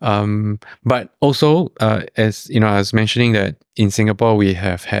 But also, as you know, I was mentioning that in Singapore we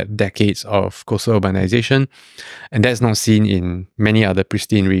have had decades of coastal urbanization, and that's not seen in many other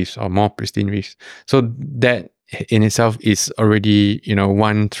pristine reefs or more pristine reefs. So that in itself is already, you know,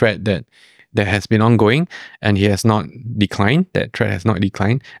 one threat that has been ongoing, and it has not declined. That threat has not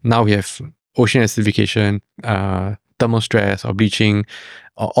declined. Now we have ocean acidification, thermal stress, or bleaching,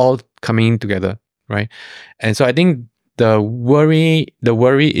 all coming together, right? And so I think the worry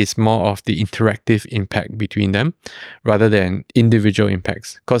is more of the interactive impact between them rather than individual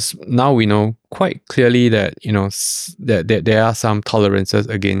impacts. Because now we know quite clearly that, you know, that there are some tolerances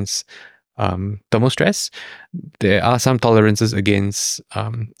against thermal stress. There are some tolerances against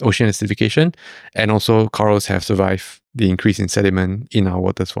ocean acidification, and also corals have survived the increase in sediment in our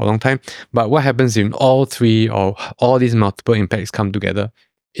waters for a long time. But what happens if all three or all these multiple impacts come together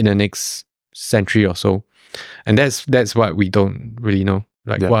in the next century or so? And that's what we don't really know.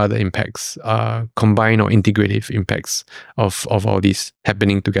 Like, what are the impacts, combined or integrative impacts of all these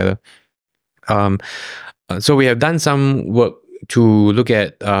happening together? So we have done some work to look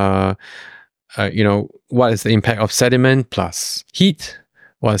at, you know, what is the impact of sediment plus heat?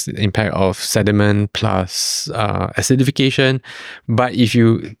 What's the impact of sediment plus acidification? But if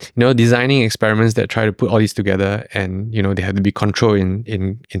you know, designing experiments that try to put all these together, and you know, they have to be controlled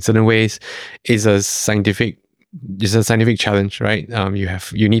in certain ways, is a scientific challenge, right?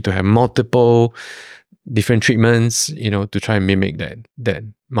 You need to have multiple different treatments, you know, to try and mimic that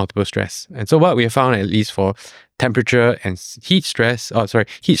multiple stress. And so what we have found, at least for temperature and heat stress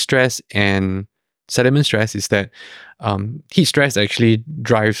and sediment stress, is that heat stress actually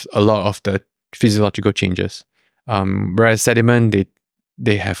drives a lot of the physiological changes, whereas sediment,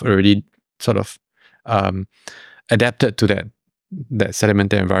 they have already sort of adapted to that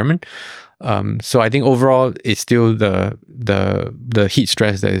sedimentary environment. So I think overall it's still the heat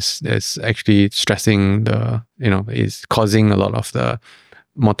stress that is actually stressing is causing a lot of the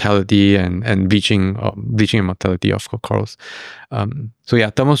mortality and bleaching and mortality of corals. So yeah,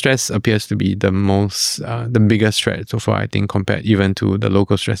 thermal stress appears to be the biggest threat so far, I think, compared even to the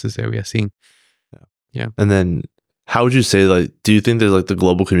local stresses that we are seeing. Yeah. And then how would you say, like, do you think that like the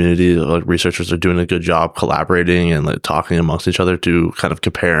global community, like researchers, are doing a good job collaborating and like talking amongst each other to kind of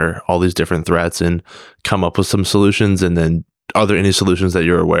compare all these different threats and come up with some solutions? And then are there any solutions that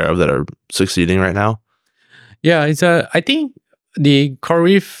you're aware of that are succeeding right now? Yeah, I think the coral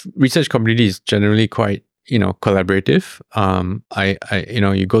reef research community is generally quite, you know, collaborative.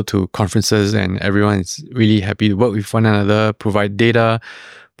 You go to conferences and everyone is really happy to work with one another, provide data,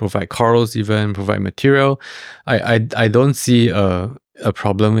 provide corals, even provide material. I don't see a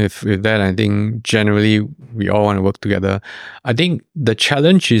problem with that. I think generally we all want to work together. I think the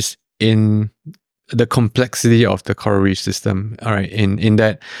challenge is in the complexity of the coral reef system. All right, in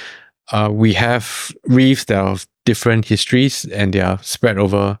that we have reefs that have different histories and they are spread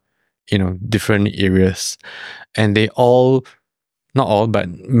over, you know, different areas, and they all, not all, but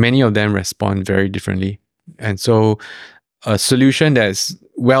many of them respond very differently. And so a solution that's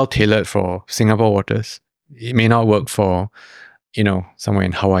well tailored for Singapore waters, it may not work for, you know, somewhere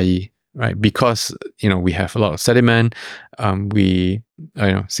in Hawaii, right? Because, you know, we have a lot of sediment.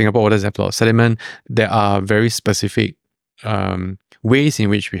 Singapore waters have a lot of sediment. There are very specific ways in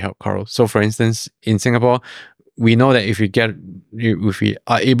which we help corals. So for instance, in Singapore, we know that if we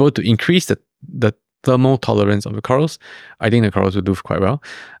are able to increase the thermal tolerance of the corals, I think the corals will do quite well.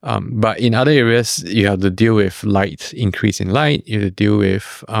 But in other areas, you have to deal with increase in light, you have to deal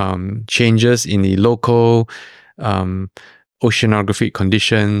with changes in the local oceanographic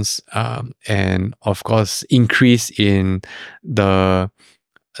conditions, and of course, increase in the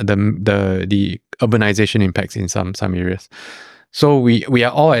urbanization impacts in some areas. So we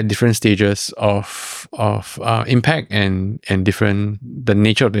are all at different stages of impact, and different, the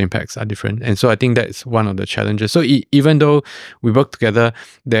nature of the impacts are different. And so I think that's one of the challenges. So even though we work together,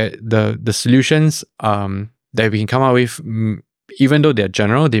 the solutions that we can come up with, even though they're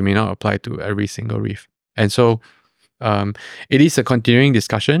general, they may not apply to every single reef. And so it is a continuing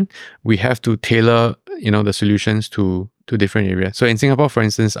discussion. We have to tailor, you know, the solutions to different areas. So in Singapore, for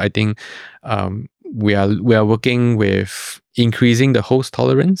instance, I think we are working with increasing the host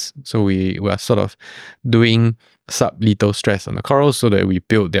tolerance. So we are sort of doing sublethal stress on the corals so that we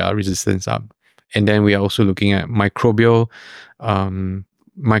build their resistance up. And then we are also looking at microbial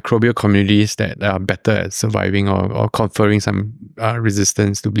communities that are better at surviving or conferring some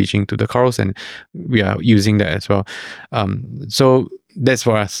resistance to bleaching to the corals, and we are using that as well. So that's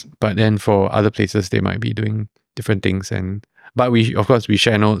for us. But then for other places, they might be doing different things, and But of course, we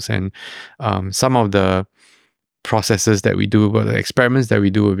share notes, and some of the processes that we do, but the experiments that we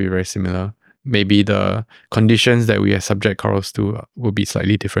do will be very similar. Maybe the conditions that we subject corals to will be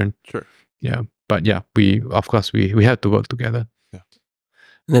slightly different. Sure. Yeah. But yeah, we have to work together. Yeah.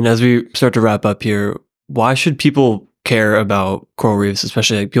 And then as we start to wrap up here, why should people care about coral reefs,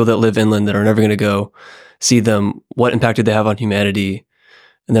 especially like people that live inland that are never going to go see them? What impact do they have on humanity?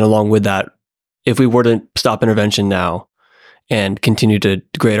 And then along with that, if we were to stop intervention now and continue to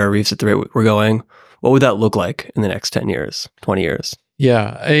degrade our reefs at the rate we're going, what would that look like in the next 10 years, 20 years?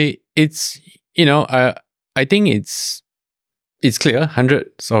 Yeah, I think it's clear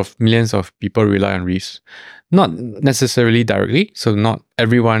hundreds of millions of people rely on reefs, not necessarily directly. So not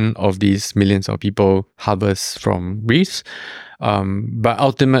every one of these millions of people harbors from reefs, but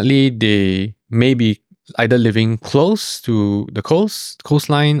ultimately they may be either living close to the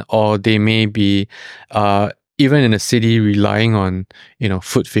coastline, or they may be even in a city relying on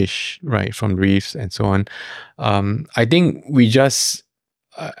food fish, right, from reefs and so on. I think most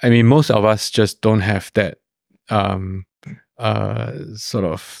of us just don't have that sort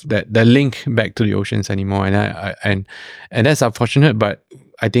of that link back to the oceans anymore, and that's unfortunate. But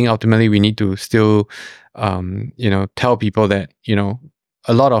I think ultimately we need to still tell people that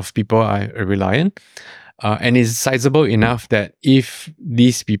a lot of people are reliant. And it's sizable enough that if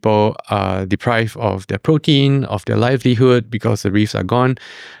these people are deprived of their protein, of their livelihood because the reefs are gone,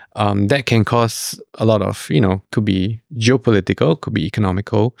 that can cause a lot of, could be geopolitical, could be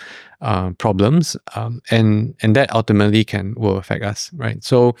economical problems, and that ultimately will affect us, right?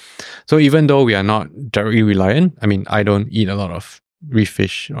 So even though we are not directly reliant, I mean, I don't eat a lot of reef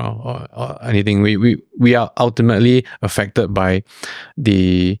fish or anything. We are ultimately affected by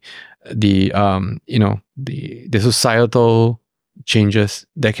the societal changes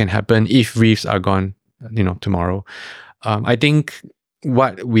that can happen if reefs are gone, tomorrow. I think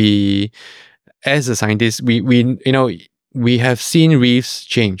what we, as a scientist, we have seen reefs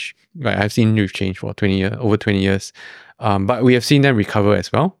change. Right, I've seen reefs change for over 20 years, but we have seen them recover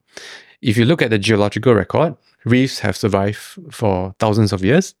as well. If you look at the geological record, reefs have survived for thousands of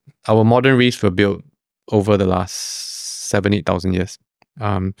years. Our modern reefs were built over the last 7,000-8,000 years.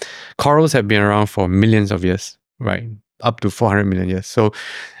 Corals have been around for millions of years, right? Up to 400 million years. So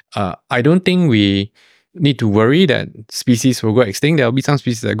I don't think we need to worry that species will go extinct. There will be some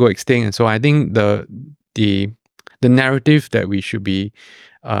species that go extinct. And so I think the narrative that we should be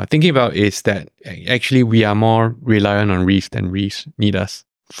thinking about is that actually we are more reliant on reefs than reefs need us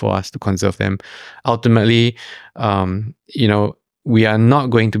for us to conserve them. Ultimately, we are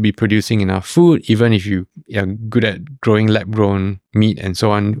not going to be producing enough food, even if you are good at growing lab-grown meat and so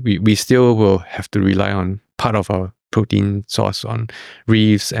on. We still will have to rely on part of our protein source on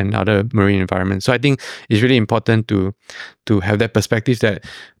reefs and other marine environments. So I think it's really important to have that perspective that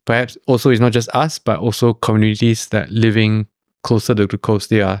perhaps also it's not just us, but also communities that living closer to the coast,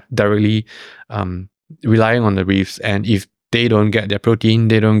 they are directly relying on the reefs. And if they don't get their protein,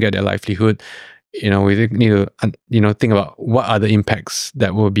 they don't get their livelihood, we need to think about what are the impacts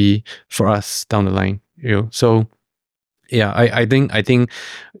that will be for us down the line. So yeah, I think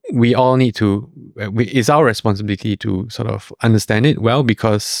we all need to. It's our responsibility to sort of understand it well,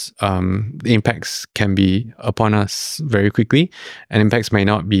 because the impacts can be upon us very quickly, and impacts may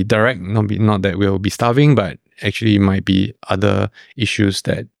not be direct, not that we'll be starving, but actually might be other issues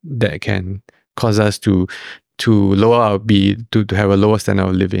that can cause us to lower our to have a lower standard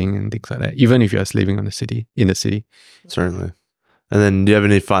of living and things like that, even if you're living in the city. Certainly. And then do you have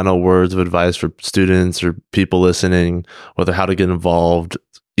any final words of advice for students or people listening, whether how to get involved,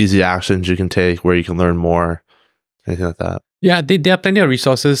 easy actions you can take, where you can learn more, anything like that? Yeah, there are plenty of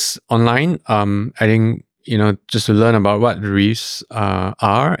resources online. I think, just to learn about what the reefs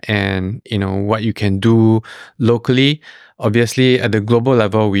are, and, what you can do locally. Obviously, at the global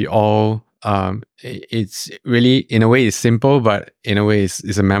level, we all, it's really, in a way, it's simple, but in a way,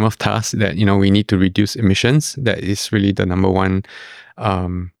 it's a mammoth task that, we need to reduce emissions. That is really the number one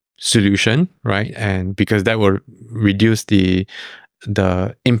solution, right? And because that will reduce the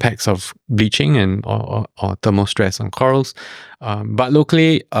impacts of bleaching and or thermal stress on corals. But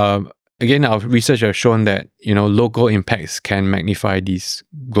locally, again, our research has shown that local impacts can magnify these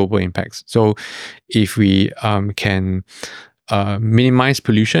global impacts. So if we can minimize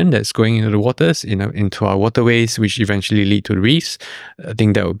pollution that's going into the waters, into our waterways, which eventually lead to the reefs, I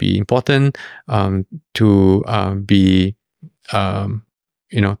think that would be important to be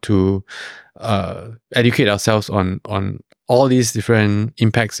to educate ourselves on all these different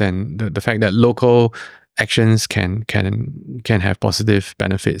impacts, and the fact that local actions can have positive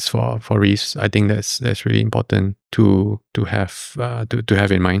benefits for reefs. I think that's really important to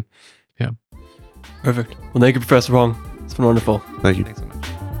have in mind. Yeah. Perfect. Well, thank you, Professor Huang. It's been wonderful. Thank you. Thanks so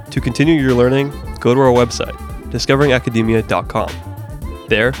much. To continue your learning, go to our website, discoveringacademia.com.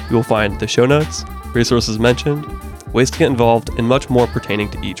 There, you will find the show notes, resources mentioned, ways to get involved, and much more pertaining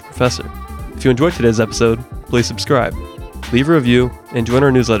to each professor. If you enjoyed today's episode, please subscribe, leave a review, and join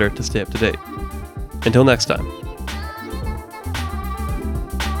our newsletter to stay up to date. Until next time.